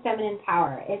own feminine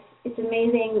power. It's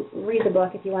amazing. Read the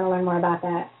book if you want to learn more about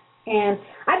that. And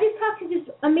I've just talked to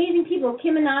just amazing people.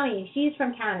 Kim Anami, she's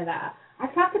from Canada.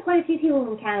 I've talked to quite a few people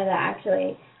from Canada,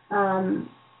 actually.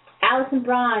 Alison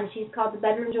Braun, she's called the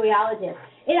Bedroom Joyologist.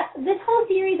 This whole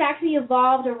series actually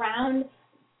evolved around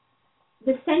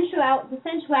the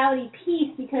sensuality piece,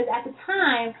 because at the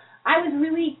time I was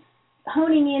really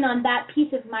honing in on that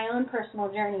piece of my own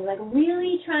personal journey, like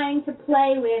really trying to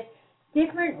play with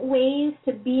different ways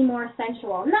to be more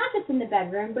sensual, not just in the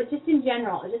bedroom, but just in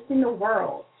general, just in the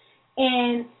world.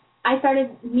 And I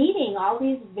started meeting all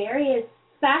these various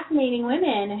fascinating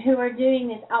women who are doing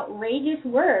this outrageous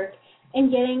work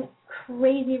and getting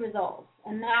crazy results.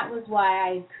 And that was why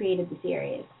I created the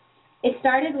series. It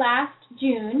started last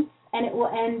June, and it will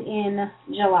end in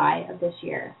July of this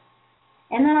year.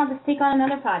 And then I'll just take on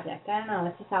another project. I don't know.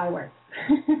 That's just how it works.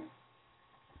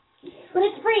 But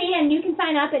it's free, and you can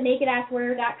sign up at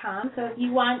nakedasswarrior.com. So if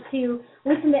you want to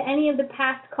listen to any of the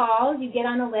past calls, you get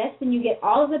on the list, and you get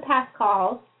all of the past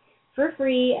calls for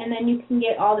free, and then you can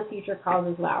get all the future calls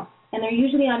as well. And they're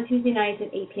usually on Tuesday nights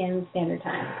at 8 p.m. Standard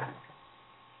Time.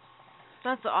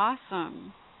 That's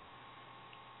awesome.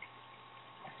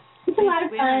 It's a lot of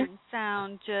fun. Women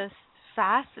sound just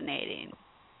fascinating.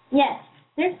 Yes,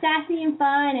 they're sassy and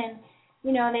fun, and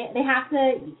you know they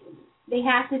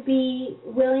have to be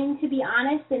willing to be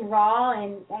honest and raw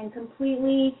and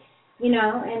completely, you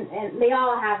know, and they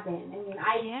all have been. I mean,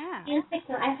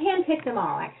 I've handpicked them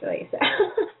all, actually. So.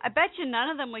 I bet you none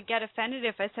of them would get offended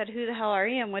if I said, "Who the hell are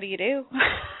you and what do you do?"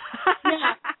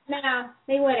 No,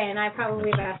 they wouldn't. I probably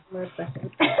would ask them those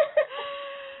questions.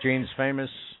 Jean's famous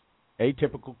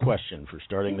atypical question for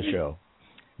starting the show.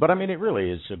 But, I mean, it really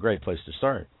is a great place to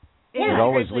start. Yeah, it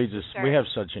always leads us. We have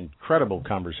such incredible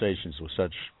conversations with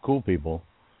such cool people,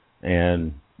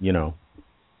 and, you know,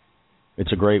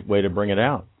 it's a great way to bring it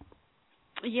out.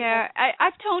 Yeah,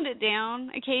 I've toned it down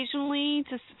occasionally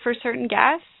for certain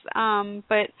guests,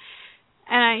 but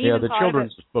the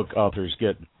children's book authors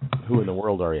get, who in the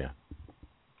world are you?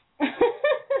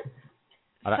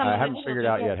 I haven't figured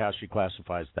out yet how she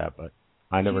classifies that, but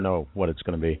I never know what it's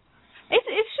going to be.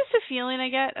 It's just a feeling I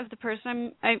get of the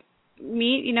person I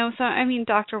meet, you know. So I mean,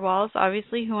 Dr. Walls,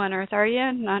 obviously, who on earth are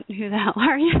you? Not who the hell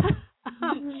are you?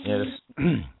 Yes.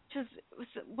 Just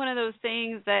one of those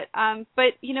things that.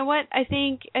 But you know what? I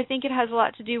think it has a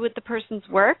lot to do with the person's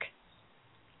work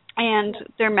and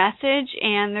their message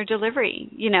and their delivery.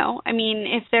 You know, I mean,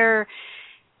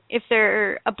 if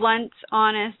they're a blunt,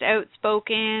 honest,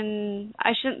 outspoken,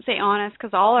 I shouldn't say honest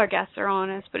because all our guests are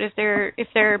honest, but if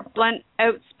they're blunt,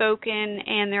 outspoken,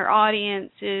 and their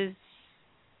audience is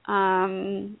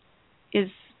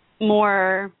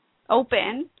more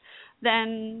open,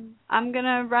 then I'm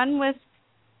gonna run with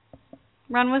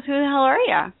who the hell are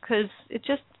ya? Because it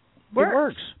just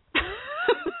works. It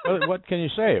works. What can you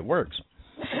say? It works.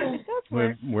 It does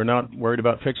work. We're not worried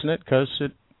about fixing it because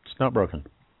it's not broken.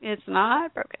 It's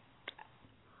not broken.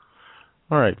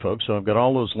 All right, folks. So I've got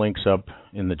all those links up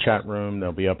in the chat room.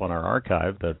 They'll be up on our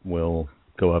archive that will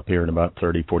go up here in about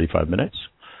 30, 45 minutes.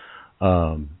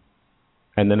 And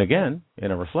then again,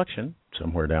 in a reflection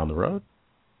somewhere down the road.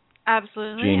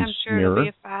 Absolutely. Jean's I'm sure mirror, it'll be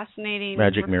a fascinating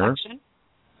magic reflection.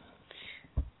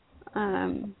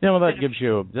 Mirror.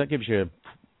 That gives you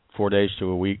 4 days to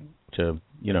a week to,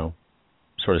 you know,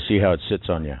 sort of see how it sits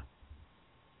on you.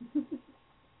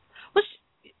 Well,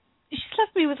 she's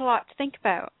left me with a lot to think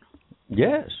about.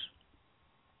 Yes.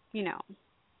 You know,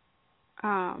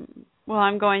 well,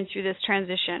 I'm going through this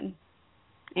transition,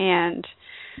 and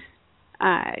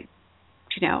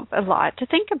you know, a lot to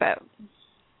think about.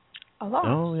 A lot.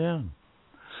 Oh yeah.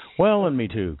 Well, and me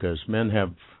too, because men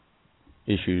have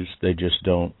issues. They just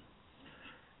don't.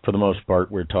 For the most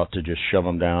part, we're taught to just shove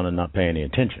them down and not pay any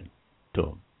attention to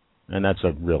them, and that's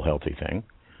a real healthy thing.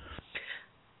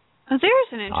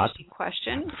 There's an interesting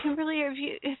question, Kimberly.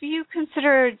 Have you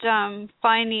considered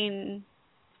finding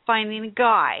a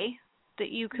guy that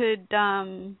you could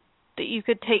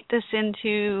take this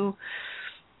into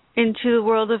the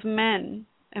world of men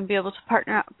and be able to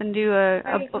partner up and do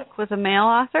a book with a male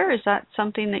author? Is that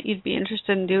something that you'd be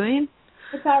interested in doing?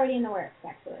 It's already in the works,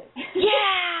 actually.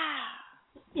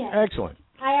 Yeah. Excellent.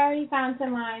 I already found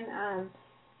someone.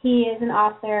 He is an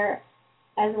author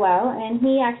as well, and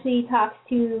he actually talks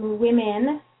to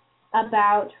women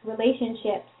about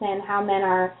relationships and how men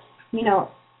are,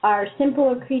 are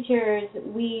simpler creatures.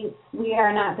 We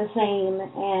are not the same,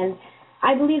 and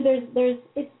I believe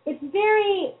it's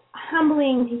very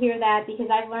humbling to hear that, because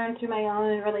I've learned through my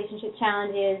own relationship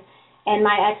challenges and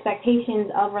my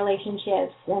expectations of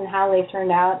relationships and how they've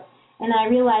turned out. And I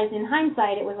realized in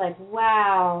hindsight, it was like,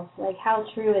 wow, like how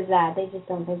true is that? They just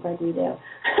don't think like we do.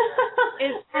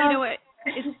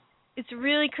 It's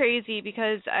really crazy,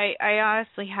 because I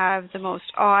honestly have the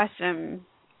most awesome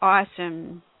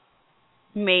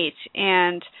mate,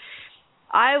 and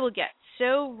I will get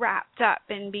so wrapped up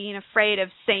in being afraid of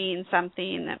saying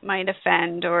something that might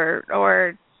offend, or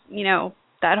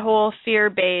that whole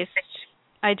fear-based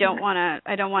I don't want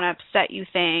to upset you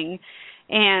thing,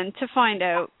 and to find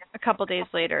out a couple days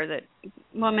later that,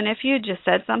 woman, if you had just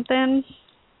said something,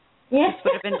 this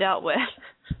would have been dealt with.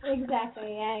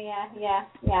 Exactly. Yeah.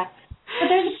 But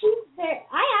there's a piece there.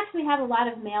 I actually have a lot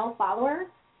of male followers,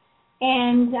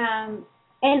 and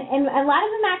a lot of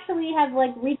them actually have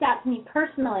reached out to me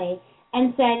personally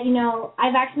and said,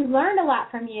 I've actually learned a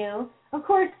lot from you. Of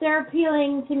course, they're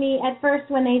appealing to me at first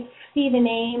when they see the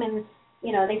name and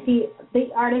they see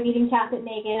the Art of Eating Chocolate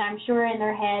Naked. I'm sure in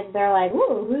their head they're like,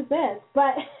 "Ooh, who's this?"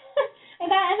 But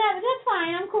that's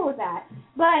fine. I'm cool with that.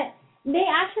 But they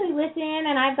actually listen,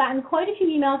 and I've gotten quite a few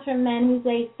emails from men who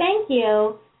say, "Thank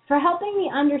you for helping me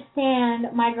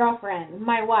understand my girlfriend,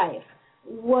 my wife.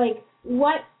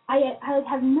 I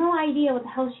have no idea what the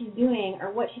hell she's doing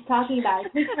or what she's talking about.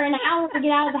 It takes her an hour to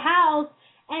get out of the house,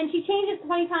 and she changes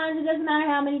 20 times. It doesn't matter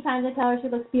how many times I tell her she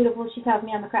looks beautiful. She tells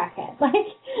me I'm a crackhead."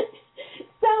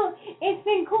 So it's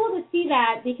been cool to see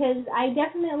that, because I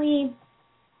definitely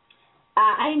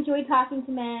I enjoy talking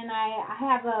to men. I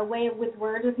have a way with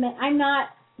words with men. I'm not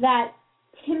that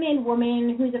timid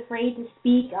woman who's afraid to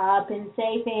speak up and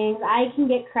say things. I can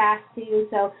get crass too,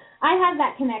 so I have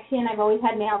that connection. I've always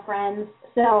had male friends,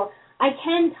 so I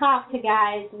can talk to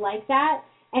guys like that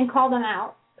and call them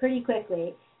out pretty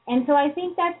quickly. And so I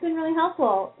think that's been really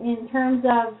helpful in terms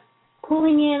of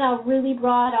pulling in a really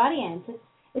broad audience.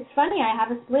 It's funny, I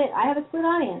have a split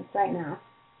audience right now.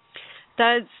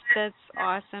 That's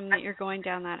awesome that you're going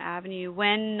down that avenue.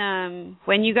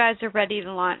 When you guys are ready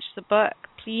to launch the book,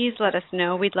 please let us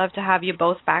know. We'd love to have you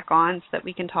both back on so that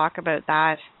we can talk about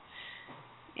that.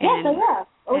 Yes, I will.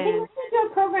 I think we're going to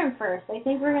do a program first. I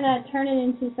think we're going to turn it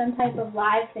into some type of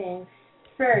live thing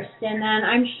first, and then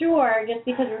I'm sure, just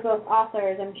because we're both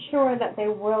authors, I'm sure that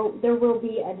there will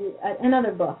be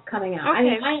another book coming out.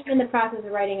 Okay. I am in the process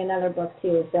of writing another book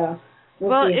too, so.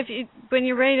 Well, when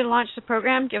you're ready to launch the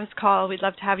program, give us a call. We'd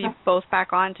love to have you both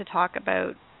back on to talk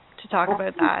about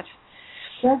that.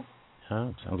 Sure.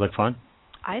 Oh, sounds like fun.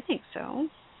 I think so.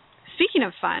 Speaking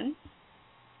of fun.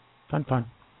 Fun. Fun.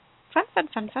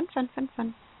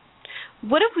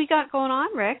 What have we got going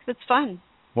on, Rick, that's fun?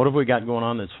 What have we got going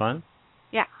on that's fun?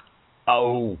 Yeah.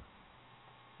 Oh.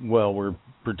 Well, we're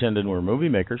pretending we're movie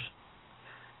makers.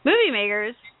 Movie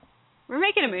makers? We're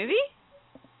making a movie?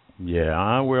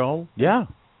 Yeah, yeah.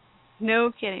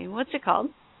 No kidding. What's it called?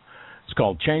 It's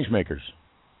called Changemakers.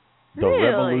 The Really?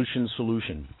 Revolution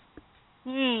Solution.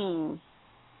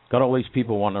 Got all these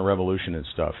people wanting a revolution and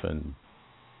stuff, and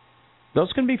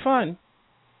those can be fun.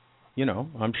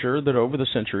 I'm sure that over the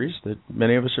centuries that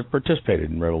many of us have participated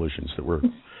in revolutions that were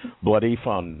bloody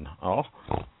fun.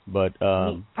 But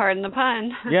pardon the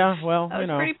pun. Yeah, well, that was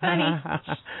pretty funny.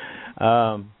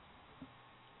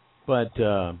 But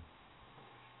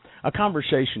a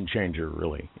conversation changer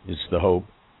really is the hope.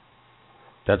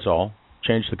 That's all.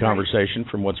 Change the conversation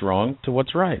from what's wrong to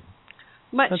what's right.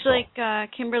 Much That's like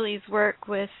Kimberly's work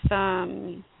with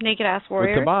Naked Ass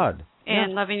Warrior. With the bod.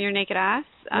 And Loving Your Naked Ass.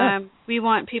 We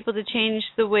want people to change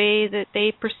the way that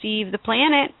they perceive the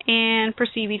planet and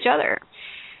perceive each other.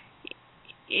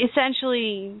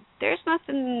 Essentially, there's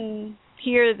nothing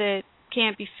here that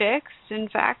can't be fixed. In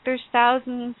fact, there's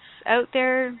thousands out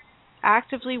there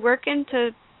actively working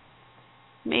to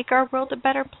make our world a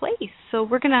better place. So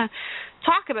we're going to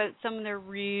talk about some of the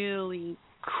really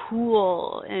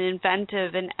cool and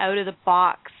inventive and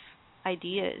out-of-the-box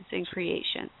ideas and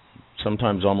creations.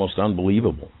 Sometimes almost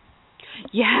unbelievable.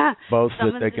 Yeah. Both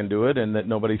that they can do it and that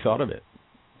nobody thought of it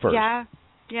first. Yeah.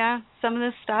 Some of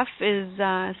this stuff is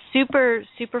super,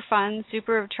 super fun,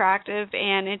 super attractive,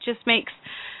 and it just makes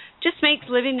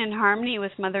living in harmony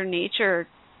with Mother Nature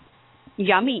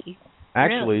yummy.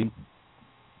 Actually, really.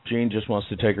 Jean just wants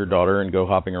to take her daughter and go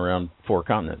hopping around 4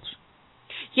 continents.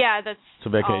 Yeah, that's it's a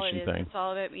vacation all it is. thing. It's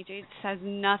all about me. It has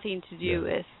nothing to do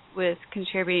with with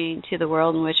contributing to the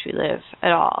world in which we live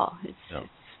at all. It's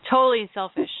totally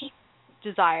selfish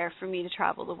desire for me to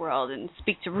travel the world and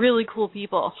speak to really cool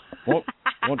people. Won't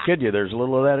kid you. There's a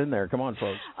little of that in there. Come on,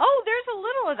 folks. Oh, there's a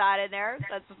little of that in there.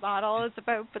 That's not all it's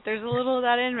about, but there's a little of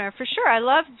that in there for sure. I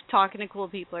love talking to cool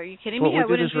people. Are you kidding me? I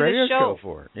wouldn't do this radio show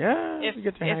for. Yeah, we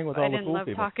get to hang with all the cool people. I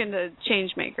didn't love talking to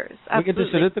change makers. Absolutely. We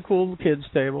get to sit at the cool kids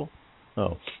table.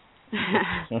 Oh.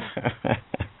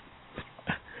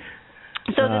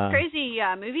 So this crazy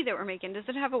movie that we're making, does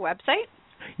it have a website?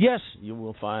 Yes, you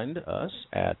will find us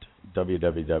at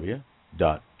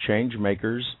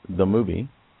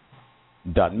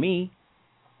www.changemakersthemovie.me,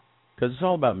 because it's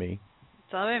all about me.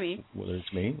 It's all about me. Whether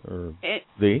it's me or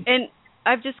And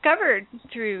I've discovered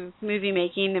through movie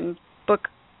making and book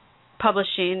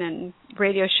publishing and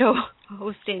radio show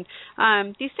hosting,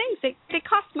 these things, they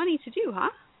cost money to do,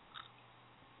 huh?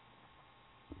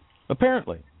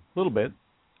 Apparently. A little bit.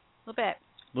 A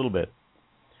little bit.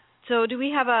 So do we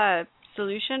have a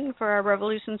solution for our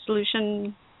Revolution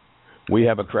solution? We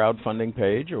have a crowdfunding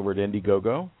page over at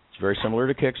Indiegogo. It's very similar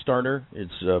to Kickstarter.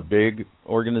 It's a big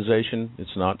organization.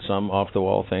 It's not some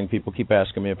off-the-wall thing. People keep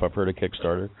asking me if I've heard of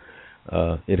Kickstarter.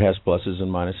 It has pluses and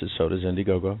minuses. So does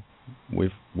Indiegogo.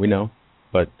 We know.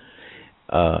 But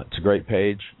it's a great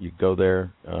page. You go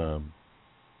there,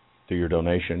 do your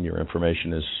donation. Your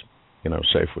information is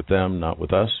safe with them, not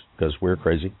with us, because we're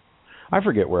crazy. I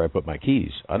forget where I put my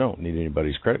keys. I don't need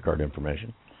anybody's credit card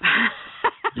information.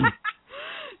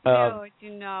 No, I do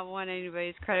not want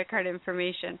anybody's credit card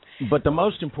information. But the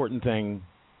most important thing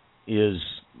is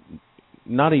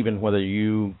not even whether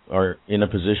you are in a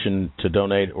position to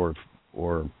donate or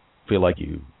feel like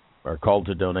you are called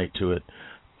to donate to it.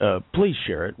 Please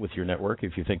share it with your network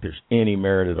if you think there's any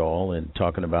merit at all in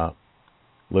talking about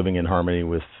living in harmony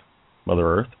with Mother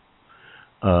Earth.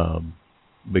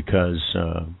 Because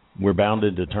we're bound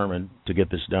and determined to get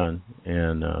this done,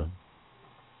 and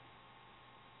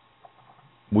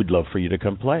we'd love for you to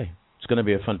come play. It's going to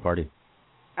be a fun party.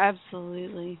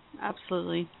 Absolutely.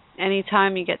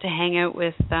 Anytime you get to hang out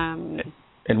with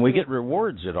and we get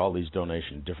rewards at all these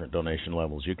different donation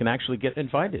levels. You can actually get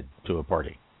invited to a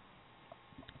party.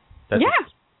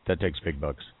 That takes big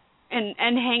bucks. And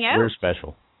hang out. We're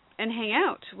special. And hang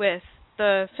out with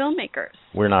the filmmakers.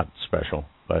 We're not special.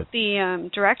 But the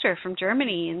director from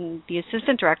Germany and the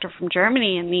assistant director from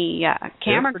Germany and the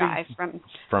camera guy from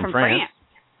France.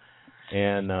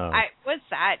 And what's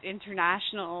that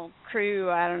international crew?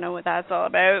 I don't know what that's all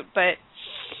about, but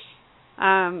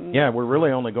we're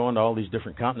really only going to all these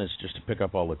different continents just to pick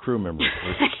up all the crew members.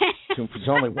 There's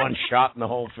only one shot in the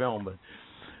whole film, but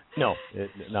no,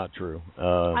 not true.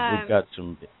 We've got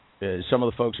some of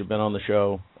the folks have been on the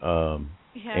show.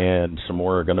 And some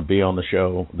more are going to be on the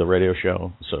show, the radio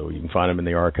show. So you can find them in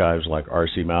the archives, like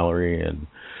R.C. Mallory and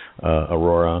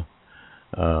Aurora.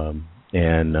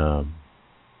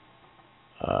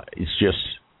 It's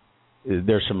just,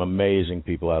 there's some amazing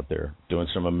people out there doing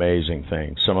some amazing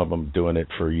things. Some of them doing it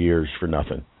for years for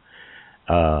nothing.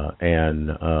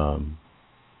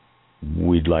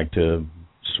 We'd like to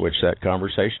switch that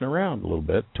conversation around a little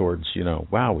bit towards,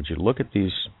 wow, would you look at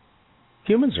these?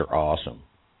 Humans are awesome.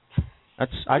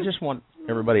 I just want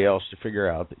everybody else to figure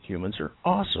out that humans are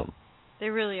awesome. They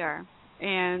really are,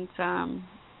 and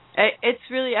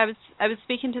it's really. I was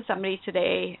speaking to somebody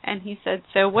today, and he said,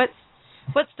 "So what's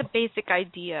the basic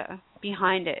idea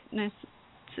behind it?" And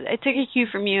I took a cue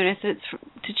from you, and I said, "It's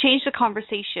to change the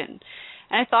conversation."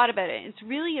 And I thought about it. It's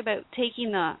really about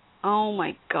taking the "Oh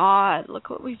my God, look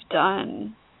what we've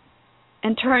done,"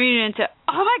 and turning it into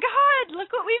 "Oh my God,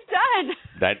 look what we've done."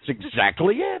 That's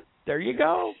exactly it. There you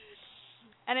go.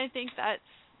 And I think that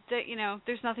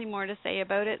there's nothing more to say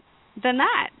about it than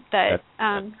that.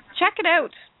 Check it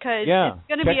out, because it's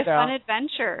going to be a fun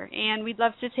adventure, and we'd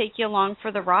love to take you along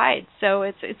for the ride. So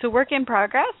it's a work in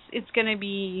progress. It's going to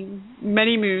be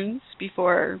many moons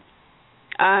before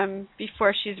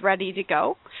she's ready to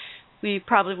go. We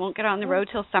probably won't get on the road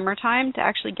till summertime to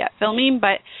actually get filming,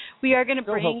 but we are going to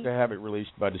hope to have it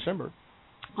released by December.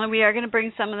 And we are going to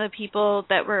bring some of the people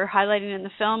that we're highlighting in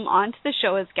the film onto the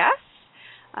show as guests.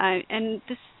 And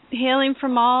this hailing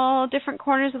from all different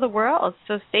corners of the world.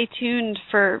 So stay tuned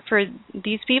for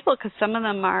these people, because some of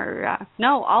them are,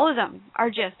 all of them are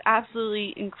just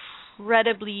absolutely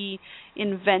incredibly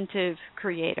inventive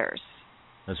creators.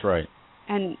 That's right.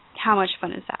 And how much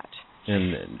fun is that?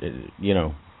 And,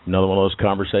 another one of those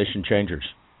conversation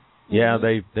changers. Mm-hmm. Yeah,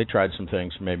 they tried some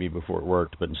things maybe before it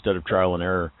worked, but instead of trial and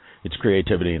error, it's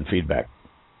creativity and feedback.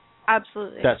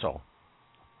 Absolutely. That's all.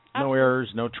 No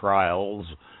errors, no trials,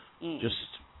 just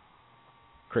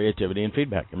creativity and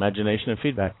feedback, imagination and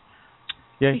feedback.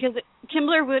 Yeah. Because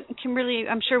Kimberly,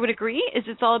 I'm sure, would agree, is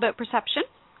it's all about perception.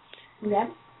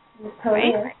 Yep.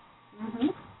 Totally. Right? Mm-hmm.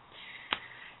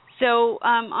 So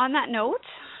on that note,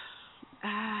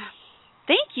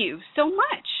 thank you so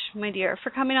much, my dear,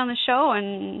 for coming on the show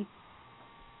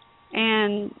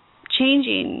and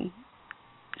changing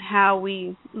how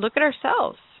we look at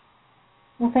ourselves.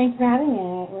 Well, thanks for having me.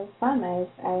 It was fun. It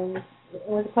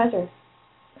was a pleasure.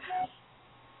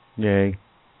 Yay.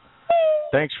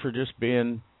 Thanks for just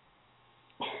being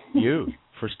you,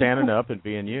 for standing up and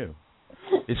being you.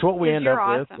 It's what we end up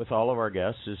awesome. with all of our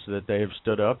guests, is that they have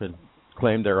stood up and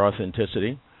claimed their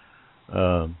authenticity,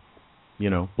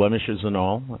 blemishes and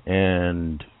all,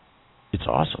 and it's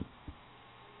awesome.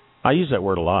 I use that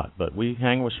word a lot, but we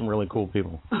hang with some really cool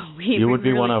people. You would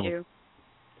be one of them.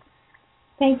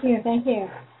 Thank you.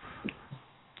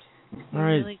 All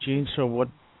right, Jean, so what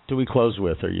do we close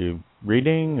with? Are you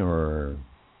reading, or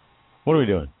what are we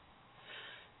doing?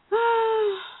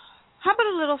 How about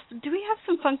a little, do we have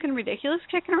some Funkin' Ridiculous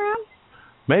kicking around?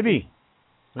 Maybe.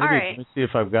 All right. Let me see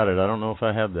if I've got it. I don't know if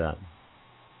I have that.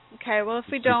 Okay, well, if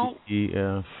we don't... E,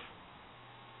 F.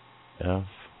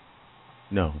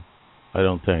 No, I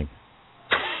don't think.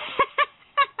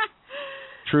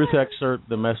 Truth excerpt,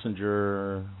 The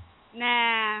Messenger.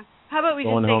 Nah. How about we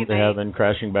Going just home say to heaven,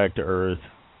 crashing back to earth.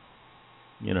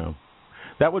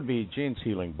 That would be Jean's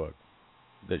healing book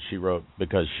that she wrote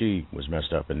because she was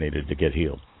messed up and needed to get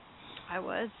healed. I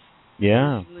was.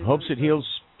 Yeah. Hopes it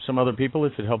heals some other people.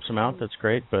 If it helps them out, that's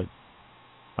great. But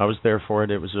I was there for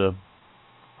it. It was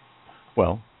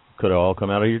could have all come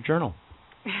out of your journal.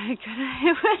 It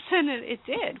wasn't. It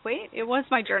did. Wait, it was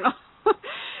my journal.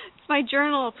 It's my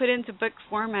journal put into book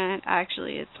format,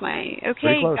 actually. It's my,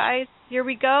 okay, guys, here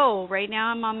we go. Right now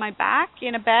I'm on my back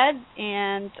in a bed,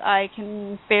 and I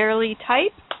can barely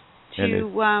type. I'm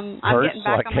getting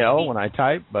back like on my hell feet. When I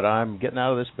type, but I'm getting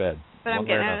out of this bed. But I'm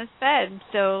getting out of this bed,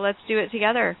 so let's do it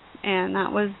together. And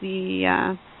that was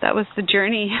the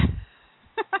journey.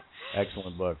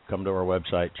 Excellent book. Come to our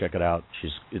website, check it out.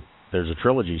 There's a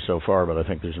trilogy so far, but I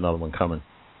think there's another one coming.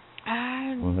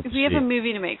 We have a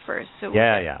movie to make first. So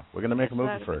we're going to make a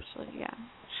movie first. Yeah,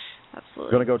 absolutely.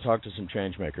 We're going to go talk to some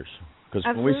change makers. Because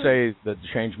when we say that the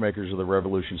change makers are the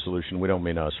revolution solution, we don't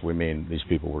mean us. We mean these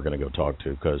people we're going to go talk to,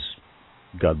 because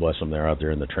God bless them, they're out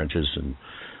there in the trenches, and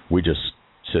we just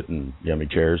sit in yummy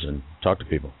chairs and talk to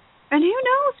people. And who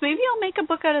knows? Maybe I'll make a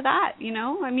book out of that,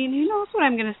 I mean, who knows what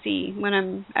I'm going to see when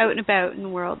I'm out and about in the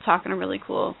world talking to really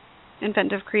cool,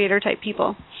 inventive, creator-type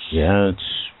people. Yeah,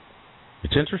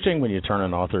 it's interesting when you turn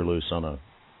an author loose on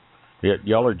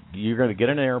you're going to get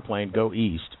in an airplane, go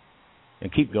east,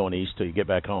 and keep going east till you get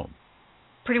back home.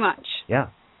 Pretty much. Yeah.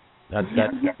 That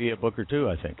could be a book or two,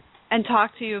 I think. And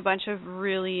talk to a bunch of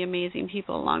really amazing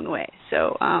people along the way.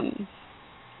 So,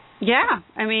 yeah,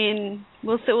 I mean,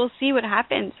 we'll see what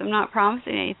happens. I'm not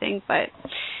promising anything, but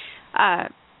I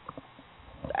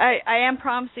am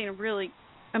promising a really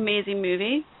amazing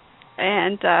movie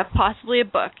and possibly a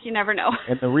book. You never know.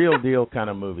 And the real deal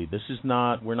kind of movie.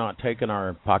 We're not taking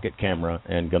our pocket camera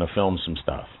and going to film some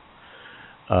stuff.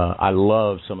 I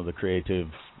love some of the creative,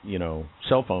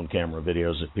 cell phone camera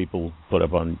videos that people put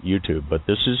up on YouTube, but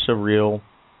this is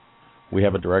we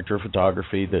have a director of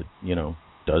photography that,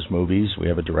 does movies. We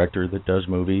have a director that does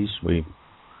movies. We,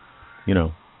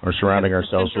 are surrounding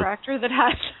ourselves with director that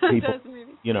has people, does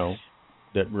movies.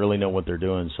 that really know what they're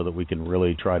doing, so that we can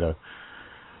really try to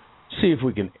see if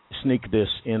we can sneak this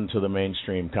into the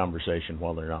mainstream conversation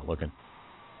while they're not looking.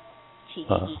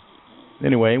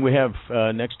 Anyway, we have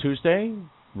next Tuesday,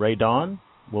 Ray Dawn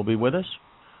will be with us.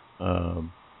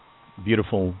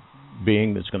 Beautiful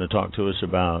being that's going to talk to us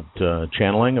about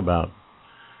channeling, about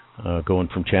going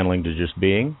from channeling to just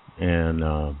being, and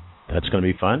that's going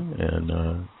to be fun.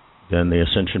 And then the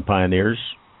Ascension Pioneers,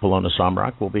 Palona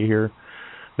Samrak, will be here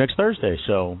next Thursday.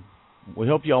 So we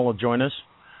hope you all will join us.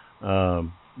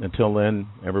 Until then,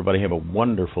 everybody have a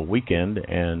wonderful weekend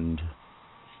and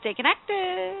stay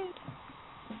connected.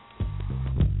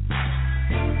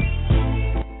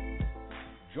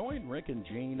 Join Rick and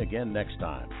Jean again next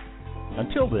time.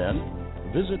 Until then,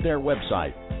 visit their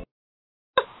website.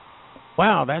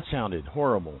 Wow, that sounded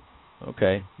horrible.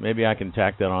 Okay, maybe I can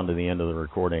tack that on to the end of the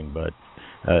recording, but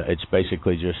it's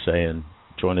basically just saying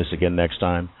join us again next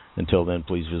time. Until then,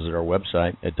 please visit our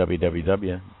website at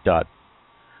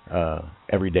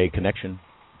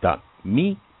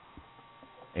www.everydayconnection.me,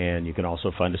 and you can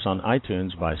also find us on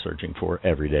iTunes by searching for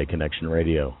Everyday Connection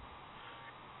Radio.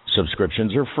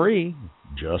 Subscriptions are free,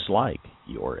 just like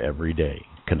your Everyday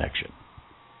Connection.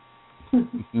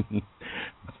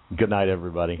 Good night,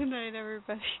 everybody. Good night,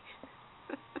 everybody.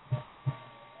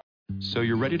 So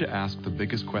you're ready to ask the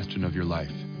biggest question of your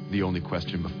life, the only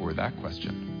question before that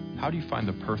question. How do you find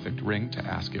the perfect ring to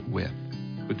ask it with?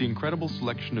 With the incredible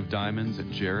selection of diamonds at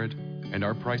Jared and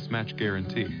our price match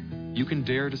guarantee, you can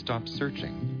dare to stop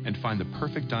searching and find the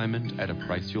perfect diamond at a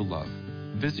price you'll love.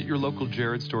 Visit your local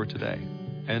Jared store today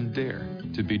and dare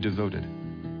to be devoted.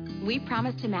 We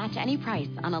promise to match any price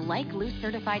on a like loose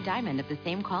certified diamond of the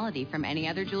same quality from any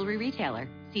other jewelry retailer.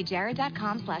 See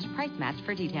jared.com/price match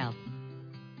for details.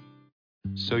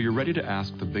 So you're ready to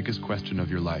ask the biggest question of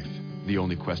your life, the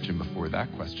only question before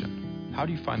that question. How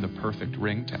do you find the perfect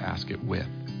ring to ask it with?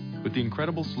 With the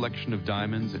incredible selection of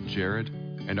diamonds at Jared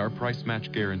and our price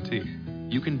match guarantee,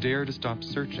 you can dare to stop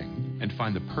searching and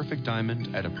find the perfect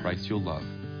diamond at a price you'll love.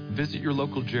 Visit your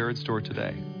local Jared store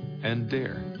today and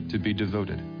dare to be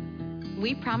devoted.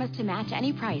 We promise to match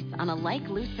any price on a like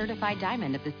loose certified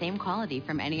diamond of the same quality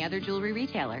from any other jewelry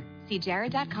retailer. See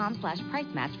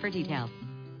jared.com/price match for details.